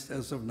place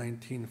as of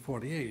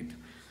 1948.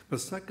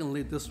 But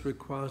secondly, this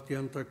requires the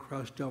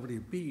Antichrist to already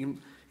be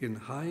in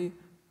high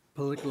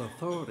political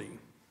authority,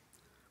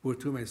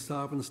 with whom a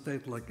sovereign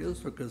state like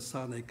Israel could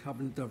sign a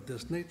covenant of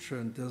this nature,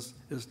 and this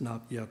is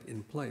not yet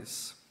in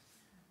place.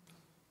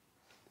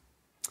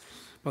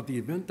 But the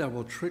event that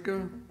will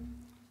trigger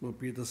will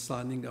be the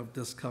signing of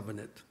this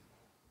covenant.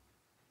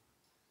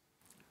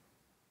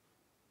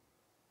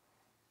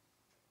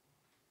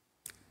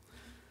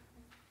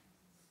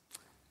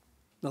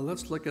 Now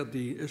let's look at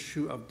the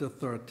issue of the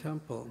third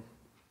temple.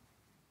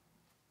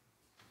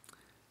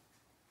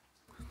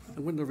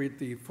 I'm going to read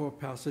the 4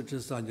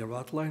 passages on your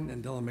outline,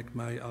 and then I'll make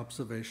my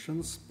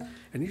observations.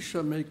 And he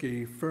shall make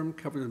a firm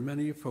covenant with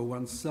many for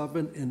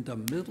 1/7. In the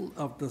middle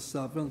of the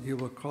 7, he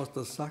will cause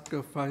the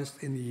sacrifice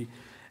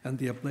and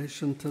the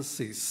oblation to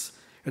cease.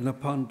 And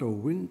upon the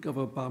wing of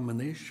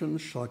abomination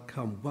shall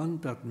come one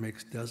that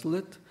makes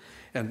desolate,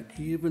 and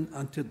even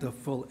unto the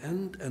full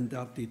end, and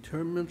that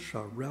determined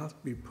shall wrath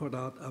be put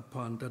out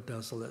upon the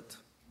desolate.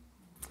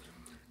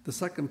 The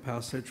second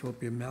passage will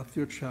be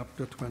Matthew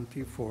chapter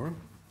 24.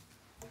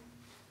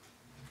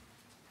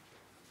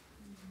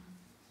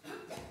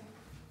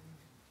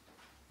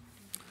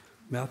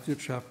 Matthew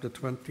chapter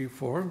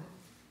 24,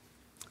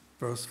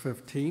 verse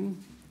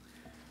 15.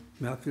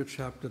 Matthew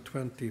chapter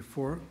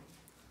 24,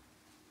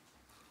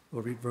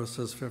 we'll read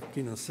verses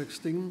 15 and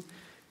 16.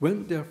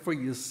 When therefore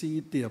you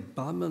see the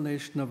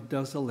abomination of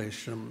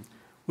desolation,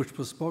 which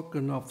was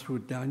spoken of through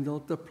Daniel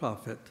the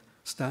prophet,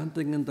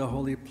 standing in the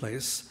holy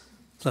place,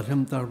 let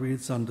him that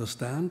reads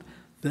understand,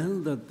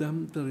 then let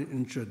them that are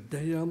in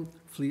Judea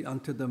flee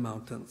unto the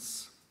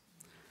mountains.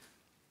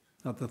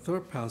 Now the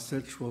third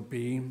passage will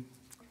be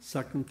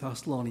 2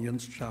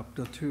 Thessalonians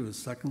chapter 2,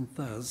 2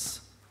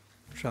 Thess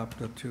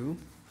chapter 2.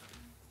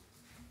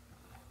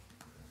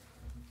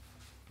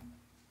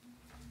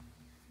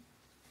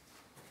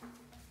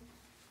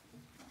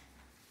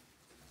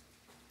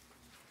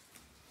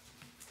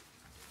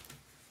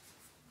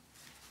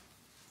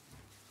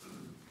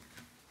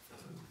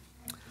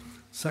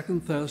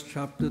 Second Thess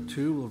chapter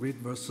 2, we'll read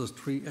verses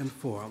 3 and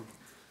 4.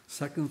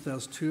 2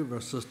 Thess 2,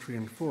 verses 3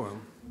 and 4.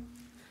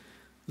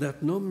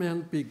 Let no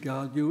man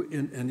beguile you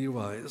in any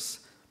wise,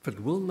 for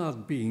it will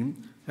not be,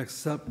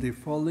 except the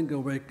falling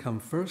away come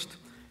first,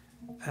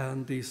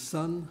 and the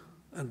son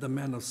and the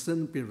man of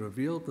sin be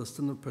revealed, the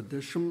son of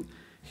perdition,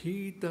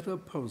 he that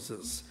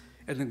opposes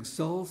and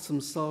exalts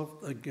himself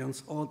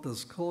against all that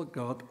is called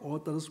God, all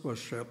that is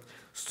worshipped,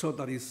 so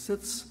that he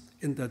sits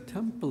in the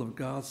temple of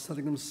God,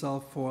 setting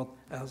himself forth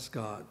as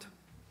God.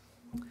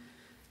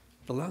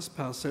 The last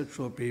passage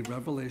will be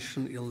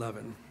Revelation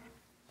 11.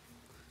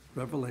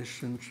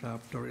 Revelation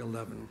chapter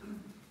 11.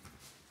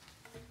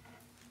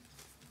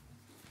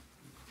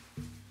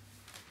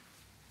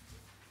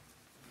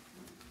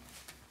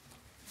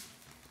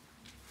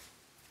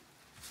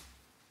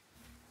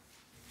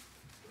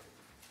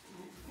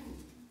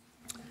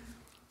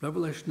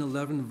 Revelation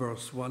 11,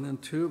 verse 1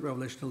 and 2.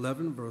 Revelation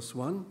 11, verse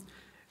 1.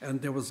 And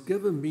there was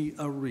given me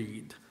a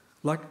reed,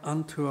 like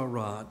unto a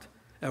rod.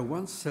 And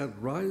one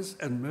said, Rise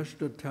and measure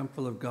the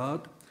temple of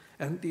God,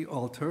 and the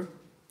altar,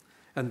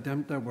 and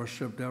them that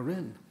worship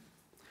therein.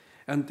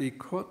 And the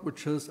court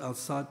which is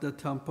outside the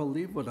temple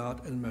leave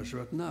without, and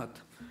measure it not.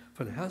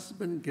 For it has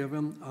been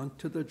given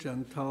unto the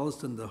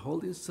Gentiles, in the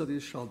holy city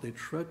shall they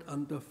tread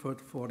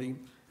underfoot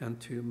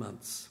 42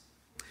 months.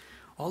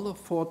 All of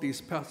four of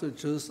these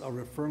passages are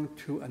referring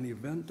to an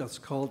event that's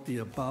called the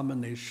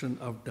abomination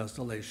of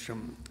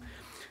desolation.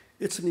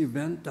 It's an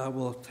event that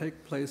will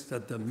take place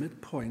at the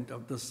midpoint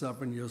of the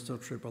 7 years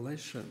of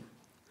tribulation.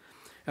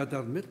 At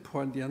that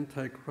midpoint, the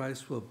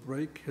Antichrist will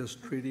break his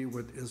treaty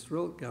with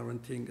Israel,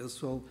 guaranteeing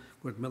Israel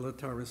with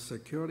military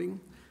security,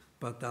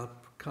 but that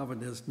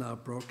covenant is now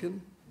broken.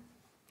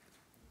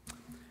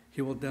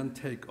 He will then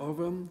take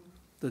over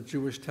the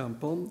Jewish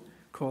temple,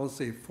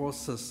 cause a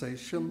forced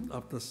cessation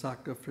of the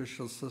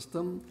sacrificial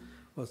system,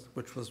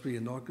 which was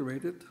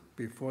reinaugurated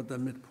before the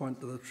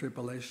midpoint of the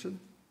tribulation.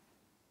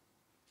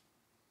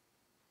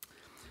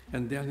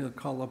 And then he'll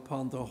call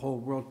upon the whole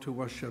world to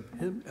worship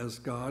him as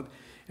God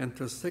and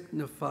to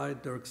signify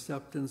their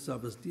acceptance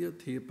of his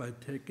deity by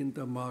taking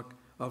the mark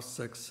of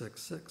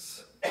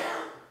 666.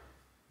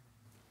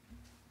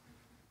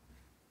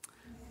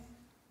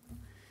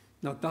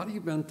 Now, that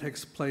event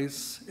takes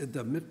place in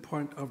the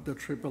midpoint of the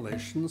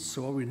tribulation,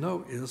 so all we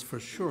know is for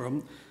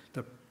sure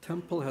the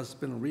temple has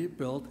been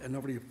rebuilt and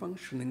already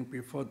functioning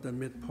before the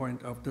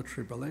midpoint of the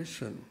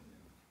tribulation.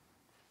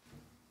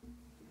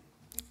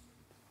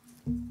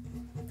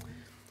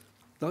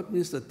 That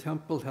means the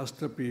temple has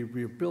to be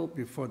rebuilt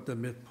before the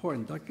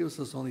midpoint. That gives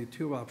us only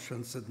two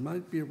options. It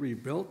might be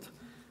rebuilt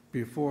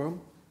before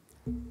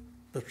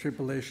the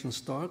tribulation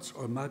starts,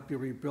 or might be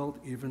rebuilt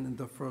even in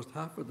the first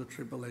half of the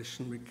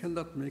tribulation. We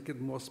cannot make it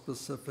more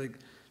specific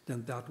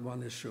than that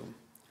one issue.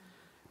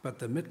 But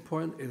the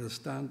midpoint, it is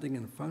standing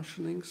and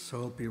functioning, so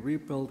it'll be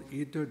rebuilt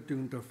either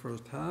during the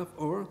first half,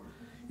 or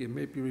it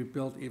may be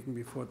rebuilt even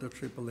before the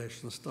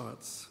tribulation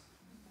starts.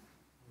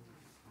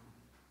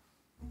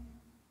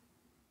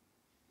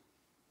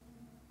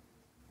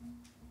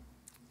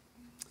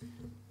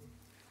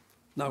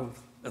 Now,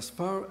 as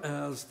far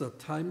as the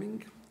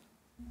timing,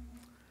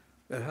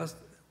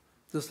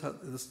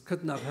 this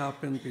could not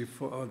happen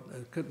before.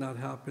 It could not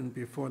happen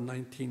before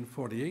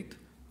 1948,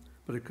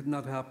 but it could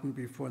not happen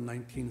before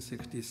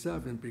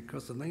 1967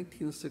 because in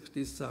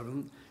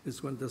 1967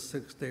 is when the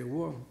Six-Day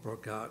War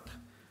broke out,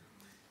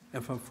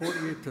 and from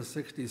 48 to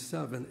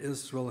 67,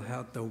 Israel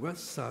had the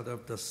west side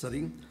of the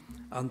city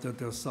under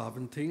their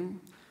sovereignty,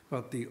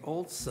 but the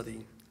old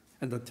city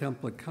and the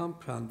temple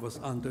compound was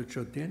under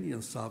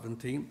Jordanian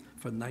sovereignty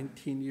for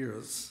 19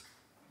 years.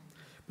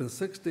 In the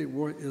Six-Day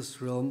War,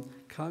 Israel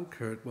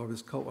conquered what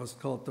was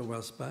called the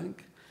West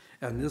Bank,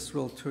 and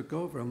Israel took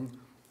over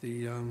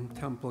the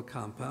temple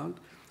compound.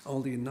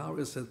 Only now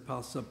is it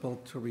possible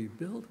to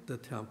rebuild the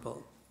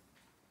temple.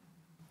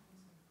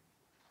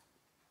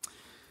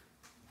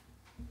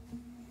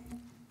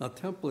 The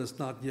temple is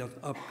not yet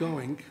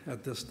upgoing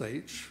at this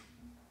stage,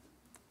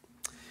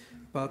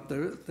 but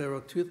there are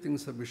two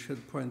things that we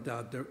should point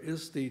out. There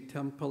is the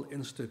Temple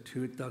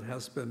Institute that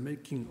has been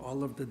making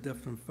all of the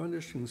different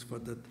furnishings for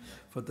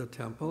the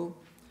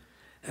temple,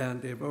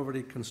 and they've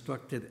already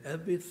constructed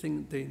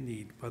everything they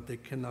need, but they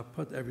cannot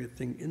put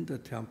everything in the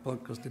temple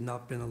because they've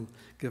not been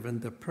given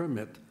the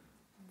permit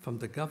from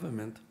the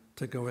government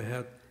to go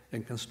ahead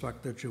and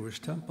construct the Jewish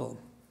temple.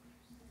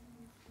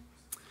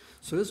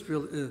 So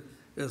Israel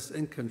is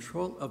in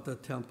control of the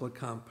temple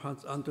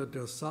compounds under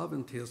their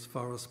sovereignty as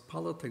far as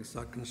politics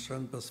are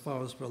concerned, but as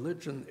far as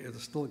religion, it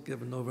is still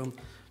given over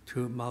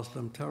to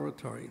Muslim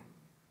territory.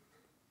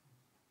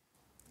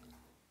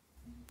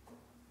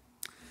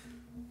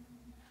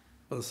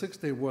 But the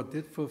Six-Day War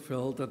did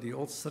fulfill that the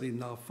old city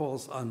now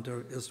falls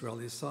under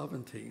Israeli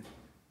sovereignty.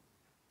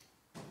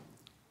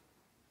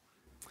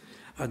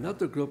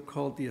 Another group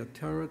called the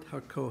Ateret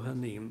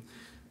HaKohanim.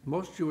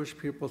 Most Jewish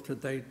people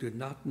today do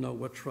not know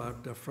what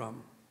tribe they're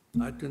from.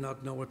 I do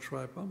not know what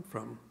tribe I'm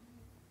from.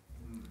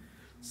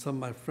 Some of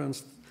my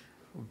friends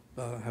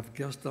have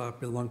guessed that I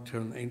belong to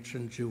an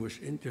ancient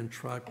Jewish Indian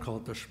tribe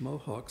called the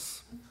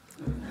Shmohawks.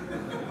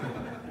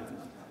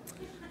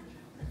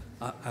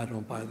 I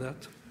don't buy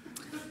that.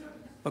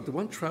 But the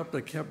one tribe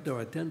that kept their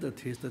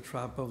identity is the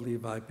tribe of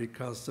Levi,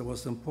 because it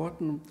was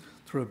important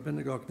to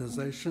rabbinic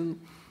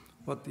organization,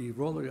 but the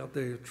role of the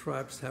other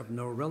tribes have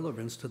no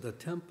relevance to the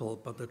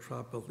temple, but the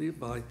tribe of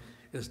Levi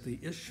is the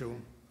issue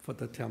for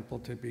the temple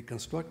to be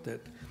constructed.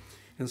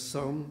 And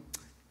so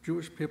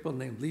Jewish people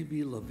named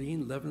Levi,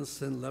 Levine,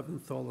 Levinson,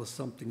 Leventhal, or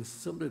something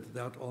similar to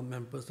that, all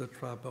members of the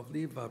tribe of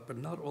Levi, but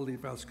not all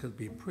Levites could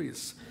be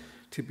priests.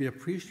 To be a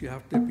priest, you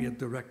have to be a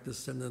direct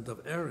descendant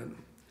of Aaron.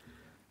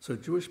 So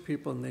Jewish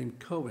people named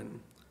Cohen,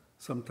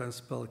 sometimes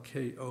spelled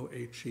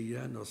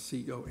K-O-H-E-N or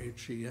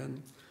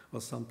C-O-H-E-N or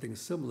something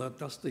similar,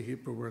 that's the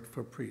Hebrew word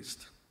for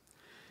priest.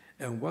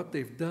 And what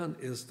they've done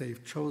is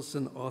they've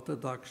chosen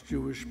Orthodox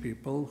Jewish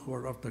people who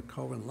are of the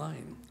Cohen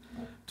line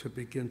to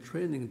begin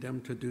training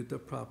them to do the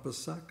proper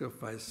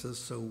sacrifices.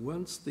 So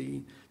once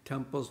the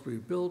temple's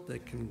rebuilt, they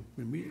can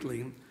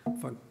immediately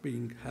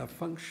have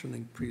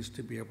functioning priests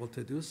to be able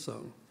to do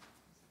so.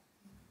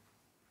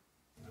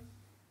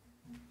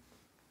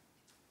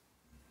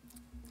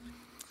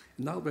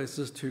 Now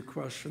raises two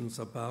questions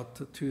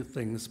about two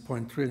things.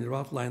 Point 3 in your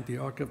outline, the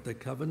Ark of the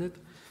Covenant.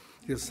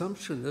 The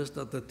assumption is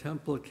that the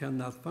temple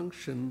cannot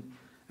function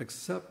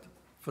except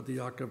for the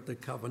Ark of the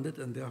Covenant,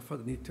 and therefore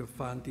they need to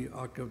find the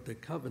Ark of the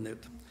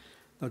Covenant.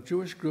 Now,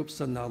 Jewish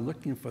groups are not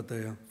looking for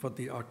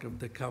the Ark of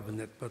the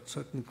Covenant, but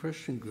certain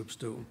Christian groups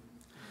do.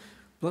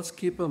 Let's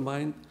keep in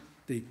mind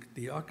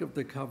the Ark of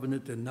the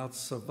Covenant did not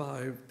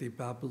survive the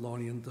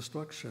Babylonian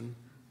destruction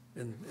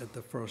at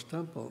the first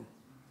temple.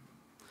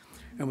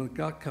 And when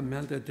God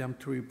commanded them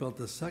to rebuild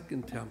the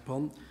second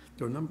temple,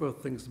 there were a number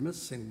of things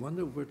missing, one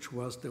of which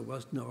was there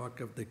was no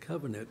Ark of the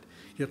Covenant.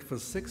 Yet for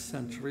 6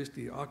 centuries,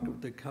 the Ark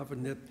of the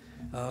Covenant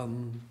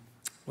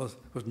was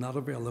not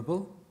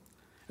available,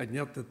 and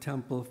yet the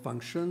temple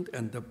functioned,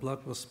 and the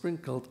blood was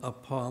sprinkled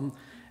upon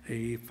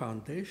a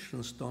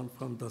foundation stone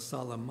from the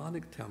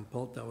Solomonic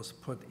temple that was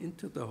put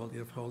into the Holy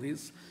of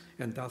Holies,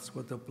 and that's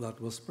where the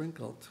blood was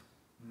sprinkled.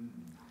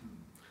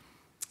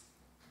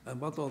 And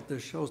what all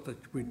this shows that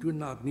we do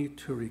not need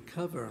to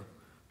recover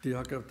the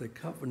Ark of the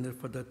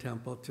Covenant for the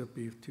temple to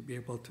be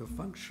able to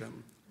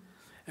function.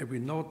 And we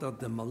know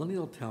that the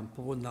millennial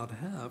temple will not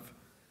have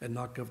an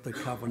Ark of the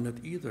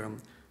Covenant either,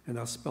 and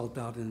that's spelled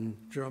out in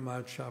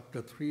Jeremiah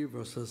chapter 3,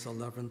 verses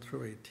 11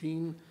 through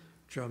 18,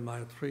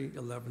 Jeremiah 3,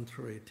 11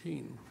 through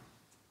 18.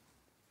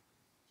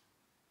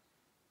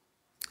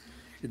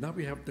 And now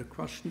we have the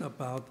question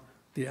about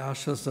the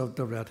ashes of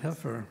the red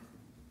heifer.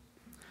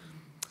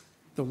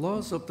 The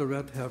laws of the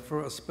red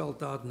heifer are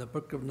spelled out in the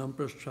book of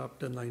Numbers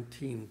chapter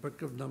 19.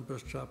 Book of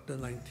Numbers chapter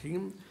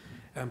 19,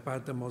 and by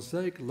the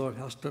Mosaic law, it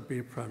has to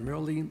be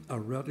primarily a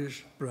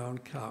reddish-brown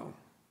cow.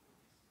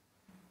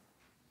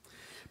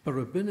 But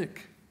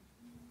rabbinic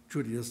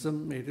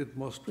Judaism made it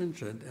more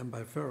stringent, and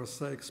by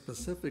Pharisaic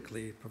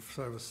specifically, for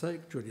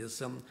Pharisaic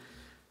Judaism,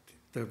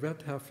 the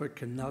red heifer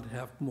cannot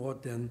have more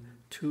than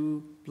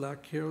 2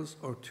 black hairs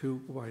or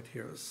 2 white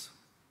hairs.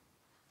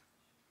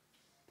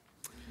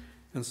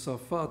 And so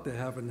far, they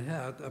haven't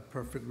had a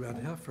perfect red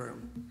heifer.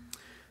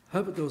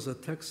 However, there was a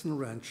Texan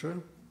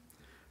rancher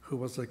who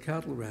was a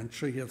cattle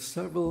rancher. He had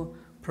several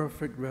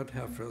perfect red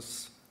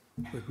heifers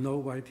with no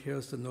white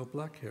hairs and no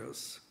black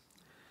hairs.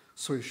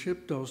 So he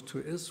shipped those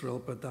to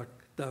Israel, but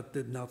that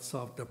did not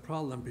solve the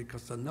problem,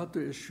 because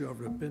another issue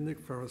of rabbinic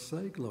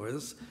Pharisaic law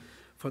is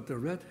for the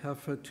red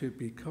heifer to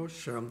be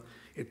kosher,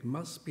 it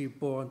must be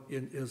born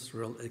in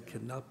Israel. It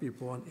cannot be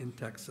born in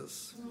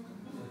Texas.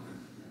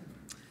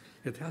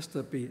 It has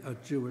to be a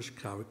Jewish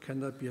cow. It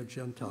cannot be a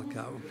Gentile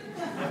cow.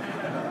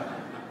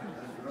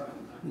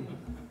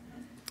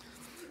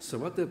 So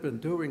what they've been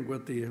doing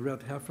with the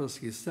red heifers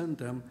he sent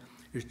them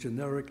is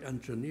generic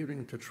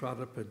engineering to try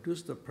to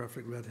produce the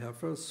perfect red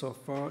heifer. So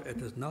far, it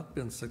has not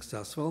been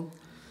successful.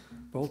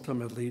 But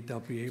ultimately, they'll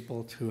be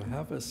able to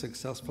have a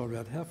successful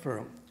red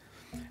heifer.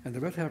 And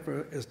the red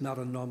heifer is not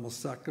a normal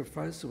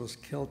sacrifice. It was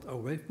killed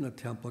away from the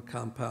temple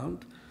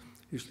compound,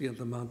 usually on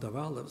the Mount of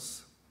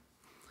Olives.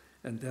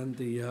 And then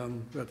the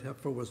red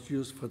heifer was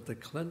used for the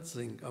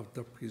cleansing of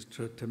the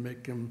priesthood to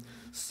make him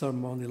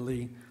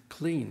ceremonially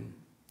clean,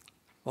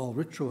 all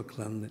ritual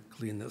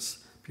cleanness,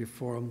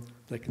 before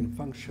they can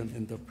function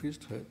in the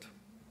priesthood.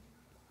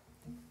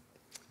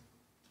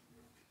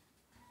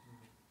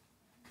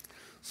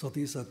 So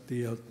these are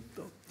the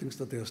things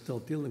that they are still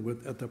dealing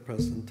with at the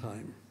present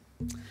time.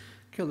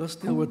 Okay, let's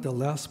deal with the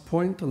last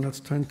point, and let's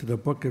turn to the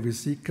book of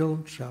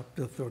Ezekiel,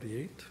 chapter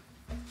 38.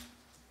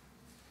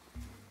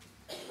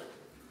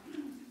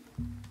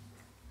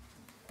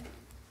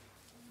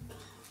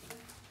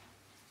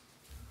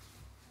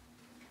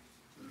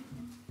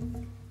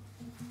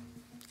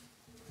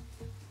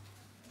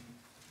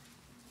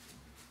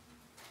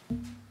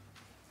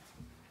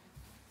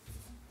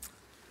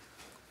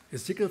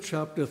 Ezekiel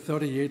chapter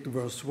 38,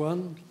 verse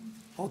 1,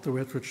 all the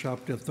way through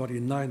chapter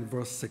 39,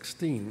 verse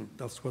 16.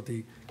 That's where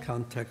the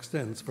context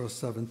ends. Verse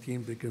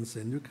 17 begins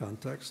a new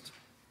context.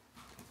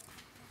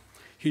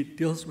 He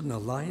deals with an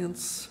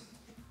alliance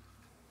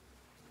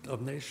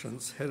of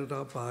nations headed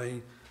up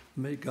by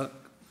Magog.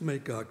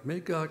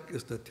 Magog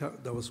is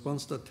that was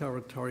once the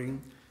territory,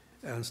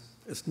 and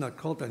it's not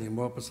called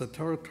anymore, but it's a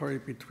territory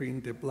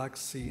between the Black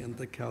Sea and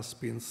the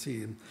Caspian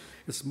Sea.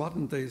 It's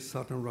modern-day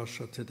southern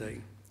Russia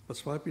today.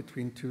 It's right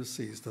between 2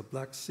 seas, the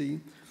Black Sea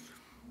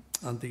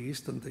on the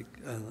east and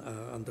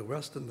on the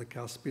west, and the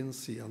Caspian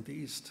Sea on the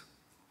east.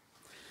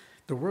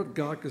 The word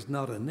Gog is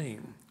not a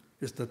name.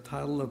 It's the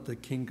title of the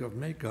king of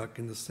Magog,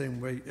 in the same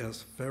way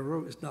as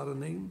Pharaoh is not a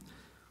name.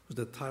 It's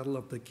the title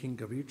of the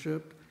king of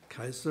Egypt.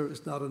 Kaiser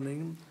is not a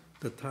name.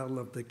 The title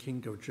of the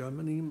king of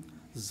Germany.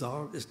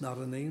 Tsar is not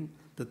a name.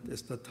 That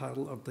is the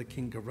title of the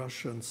king of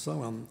Russia, and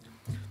so on.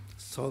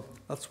 So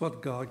that's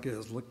what Gog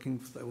is, looking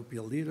for, that would be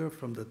a leader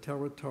from the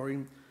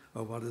territory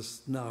of what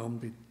is now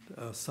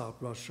South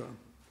Russia.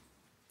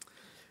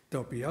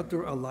 There'll be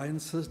other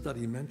alliances that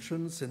he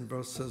mentions in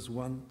verses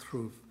 1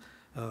 through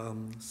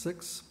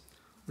 6.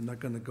 We're not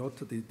going to go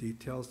to the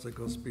details. That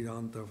goes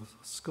beyond the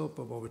scope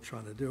of what we're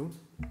trying to do.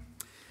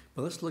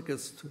 But let's look at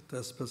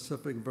the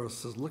specific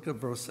verses. Look at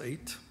verse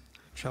 8,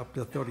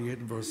 chapter 38,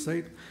 verse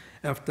 8.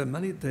 After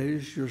many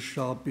days you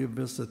shall be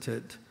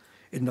visited.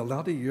 In the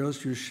latter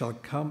years you shall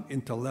come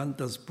into land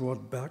that's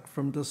brought back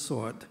from the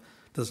sword,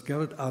 that's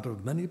gathered out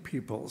of many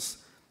peoples,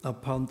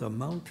 upon the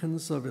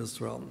mountains of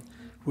Israel.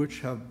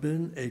 which have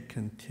been a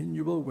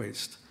continual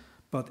waste,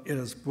 but it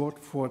is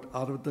brought forth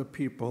out of the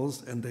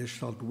peoples, and they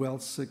shall dwell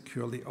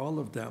securely, all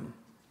of them.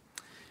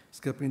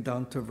 Skipping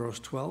down to verse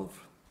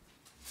 12.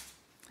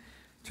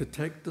 To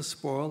take the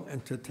spoil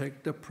and to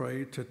take the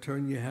prey, to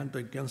turn your hand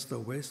against the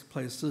waste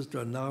places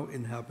that are now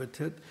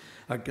inhabited,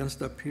 against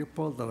the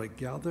people that are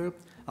gathered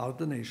out of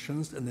the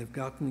nations, and have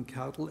gotten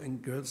cattle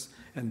and goods,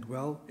 and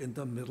dwell in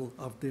the middle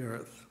of the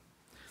earth.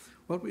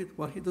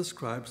 What he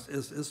describes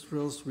is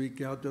Israel's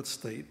regathered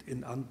state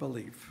in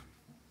unbelief.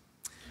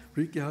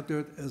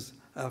 Regathered as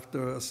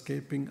after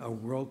escaping a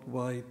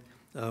worldwide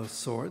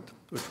sword,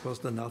 which was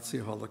the Nazi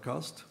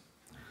Holocaust.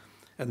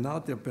 And now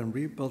they've been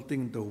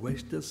rebuilding the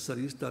wasted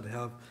cities that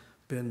have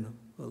been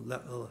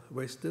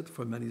wasted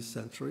for many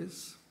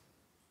centuries.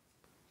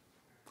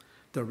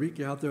 They're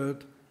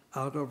regathered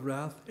out of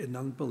wrath and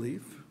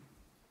unbelief.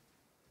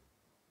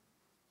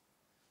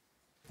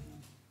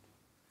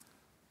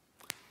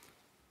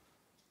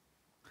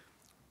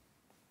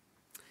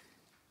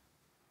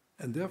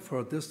 And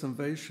therefore, this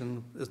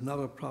invasion is not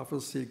a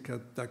prophecy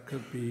that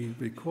could be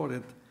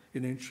recorded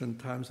in ancient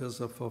times as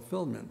a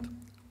fulfillment.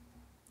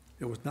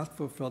 It was not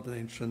fulfilled in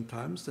ancient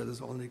times. It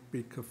is only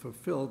be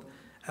fulfilled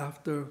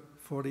after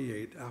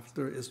 48,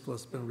 after Israel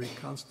has been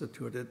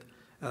reconstituted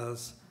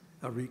as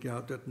a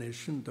regathered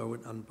nation, though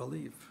in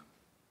unbelief.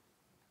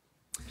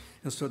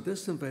 And so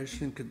this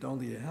invasion could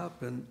only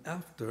happen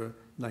after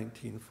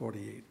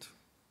 1948.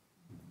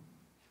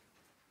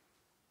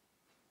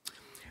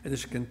 And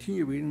as you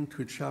continue reading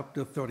to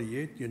chapter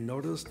 38, you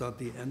notice that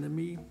the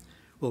enemy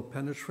will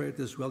penetrate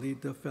Israeli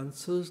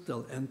defenses.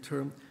 They'll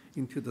enter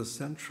into the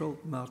central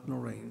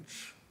mountain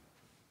range.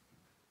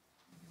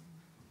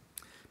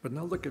 But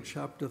now look at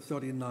chapter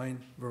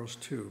 39, verse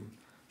 2.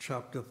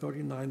 Chapter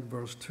 39,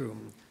 verse 2.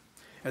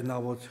 And I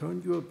will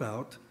turn you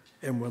about,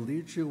 and will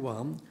lead you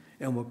on,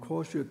 and will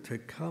cause you to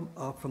come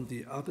up from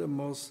the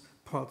uttermost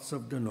parts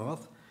of the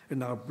north,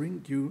 and I'll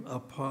bring you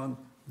upon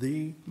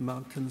the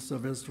mountains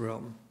of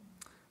Israel.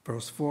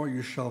 Verse 4,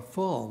 you shall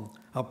fall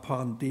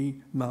upon the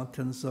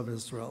mountains of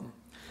Israel.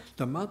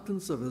 The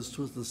mountains of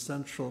Israel is the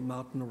central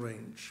mountain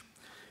range.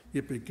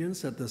 It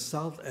begins at the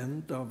south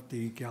end of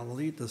the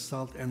Galilee, the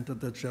south end of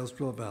the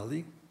Jezreel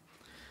Valley.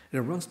 It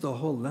runs the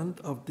whole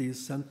length of the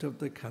center of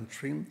the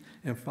country,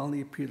 and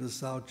finally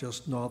peters out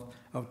just north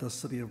of the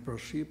city of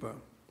Beersheba.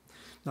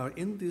 Now,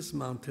 in these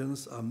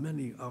mountains are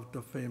many of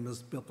the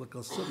famous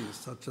biblical cities,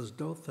 such as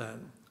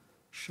Dothan,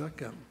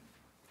 Shechem,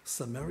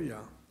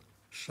 Samaria,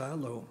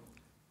 Shiloh,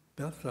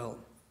 Bethel,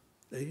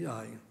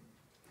 Ai,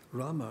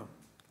 Ramah,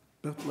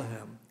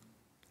 Bethlehem,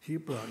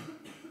 Hebron,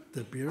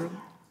 Debir,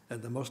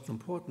 and the most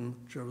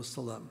important,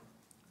 Jerusalem.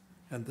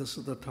 And this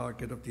is the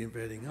target of the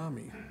invading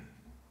army.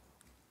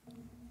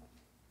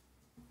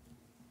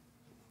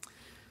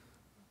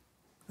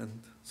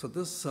 And so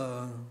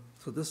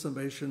this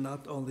invasion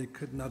not only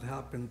could not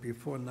happen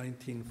before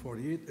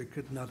 1948, it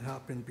could not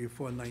happen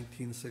before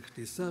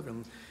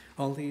 1967.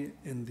 Only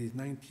in the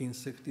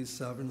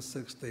 1967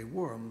 Six-Day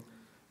War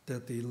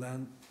did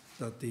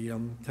the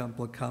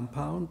temple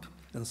compound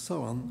and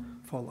so on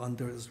fall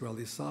under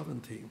Israeli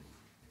sovereignty.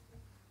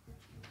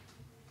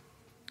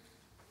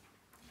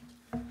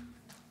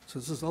 So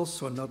this is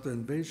also another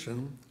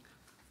invasion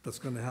that's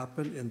going to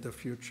happen in the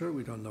future.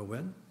 We don't know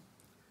when.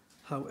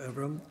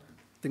 However,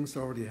 things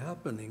are already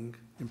happening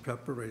in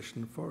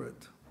preparation for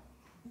it.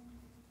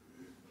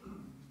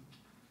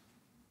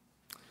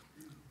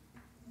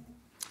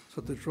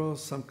 So to draw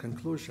some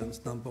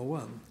conclusions, number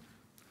one,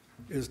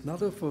 is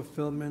not a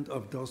fulfillment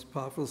of those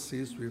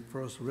prophecies we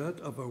first read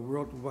of a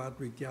worldwide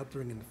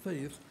regathering in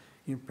faith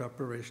in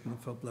preparation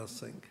for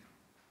blessing.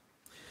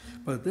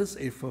 But it is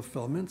a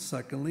fulfillment,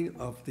 secondly,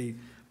 of the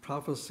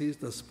prophecies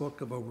that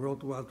spoke of a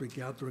worldwide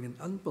regathering in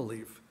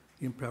unbelief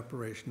in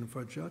preparation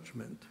for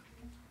judgment.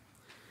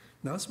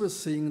 Now, as we're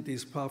seeing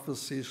these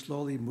prophecies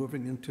slowly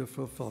moving into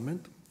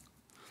fulfillment,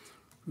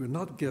 we're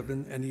not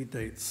given any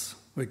dates.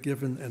 We're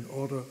given an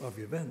order of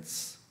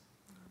events,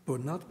 but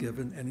we're not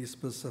given any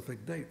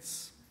specific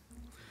dates.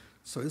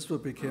 So Israel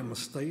became a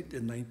state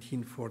in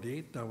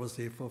 1948. That was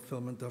a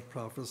fulfillment of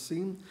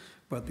prophecy,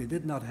 but they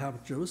did not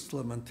have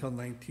Jerusalem until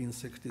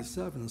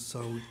 1967.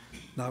 So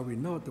now we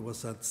know there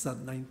was that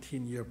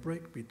 19-year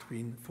break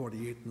between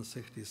 48 and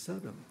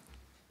 67.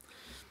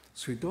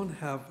 So we don't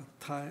have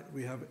time.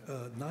 We have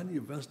 9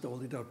 events that will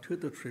lead up to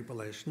the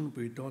tribulation.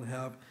 We don't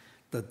have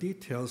the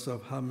details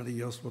of how many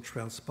years will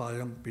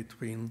transpire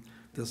between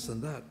this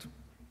and that.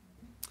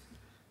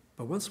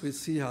 But once we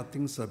see how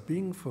things are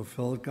being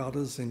fulfilled, God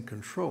is in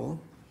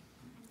control.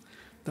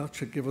 That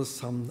should give us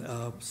some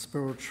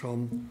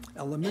spiritual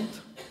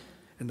element,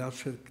 and that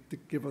should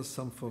give us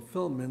some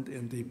fulfillment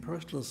in the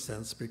personal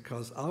sense,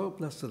 because our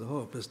blessed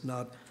hope is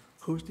not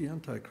who's the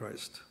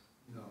Antichrist.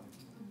 No.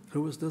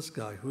 Who is this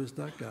guy? Who is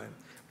that guy?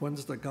 When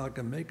is the Gog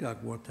and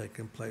Magog war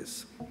taking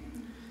place?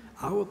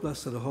 Our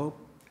blessed hope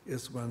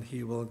is when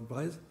he will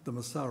rise, the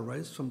Messiah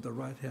rise from the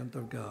right hand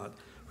of God,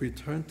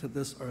 return to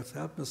this earth's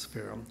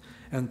atmosphere,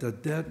 and the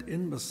dead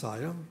in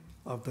Messiah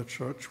of the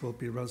church will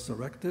be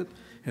resurrected,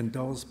 and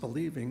those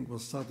believing will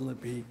suddenly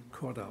be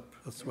caught up.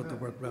 That's what the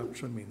word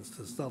rapture means,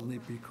 to suddenly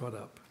be caught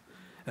up.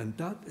 And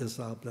that is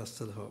our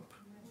blessed hope.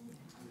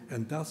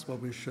 And that's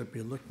what we should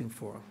be looking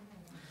for.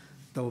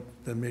 Though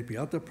there may be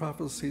other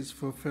prophecies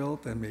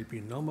fulfilled, there may be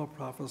no more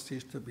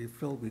prophecies to be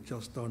filled, we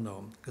just don't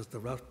know, because the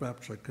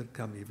rapture could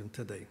come even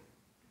today.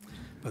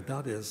 But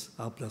that is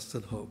our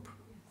blessed hope.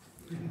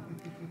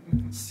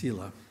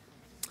 Selah.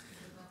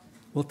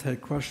 We'll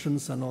take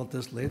questions on all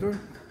this later.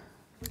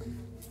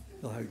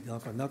 You'll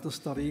have another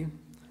study,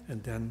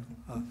 and then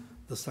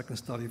the second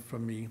study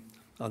from me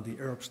on the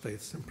Arab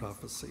states and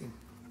prophecy.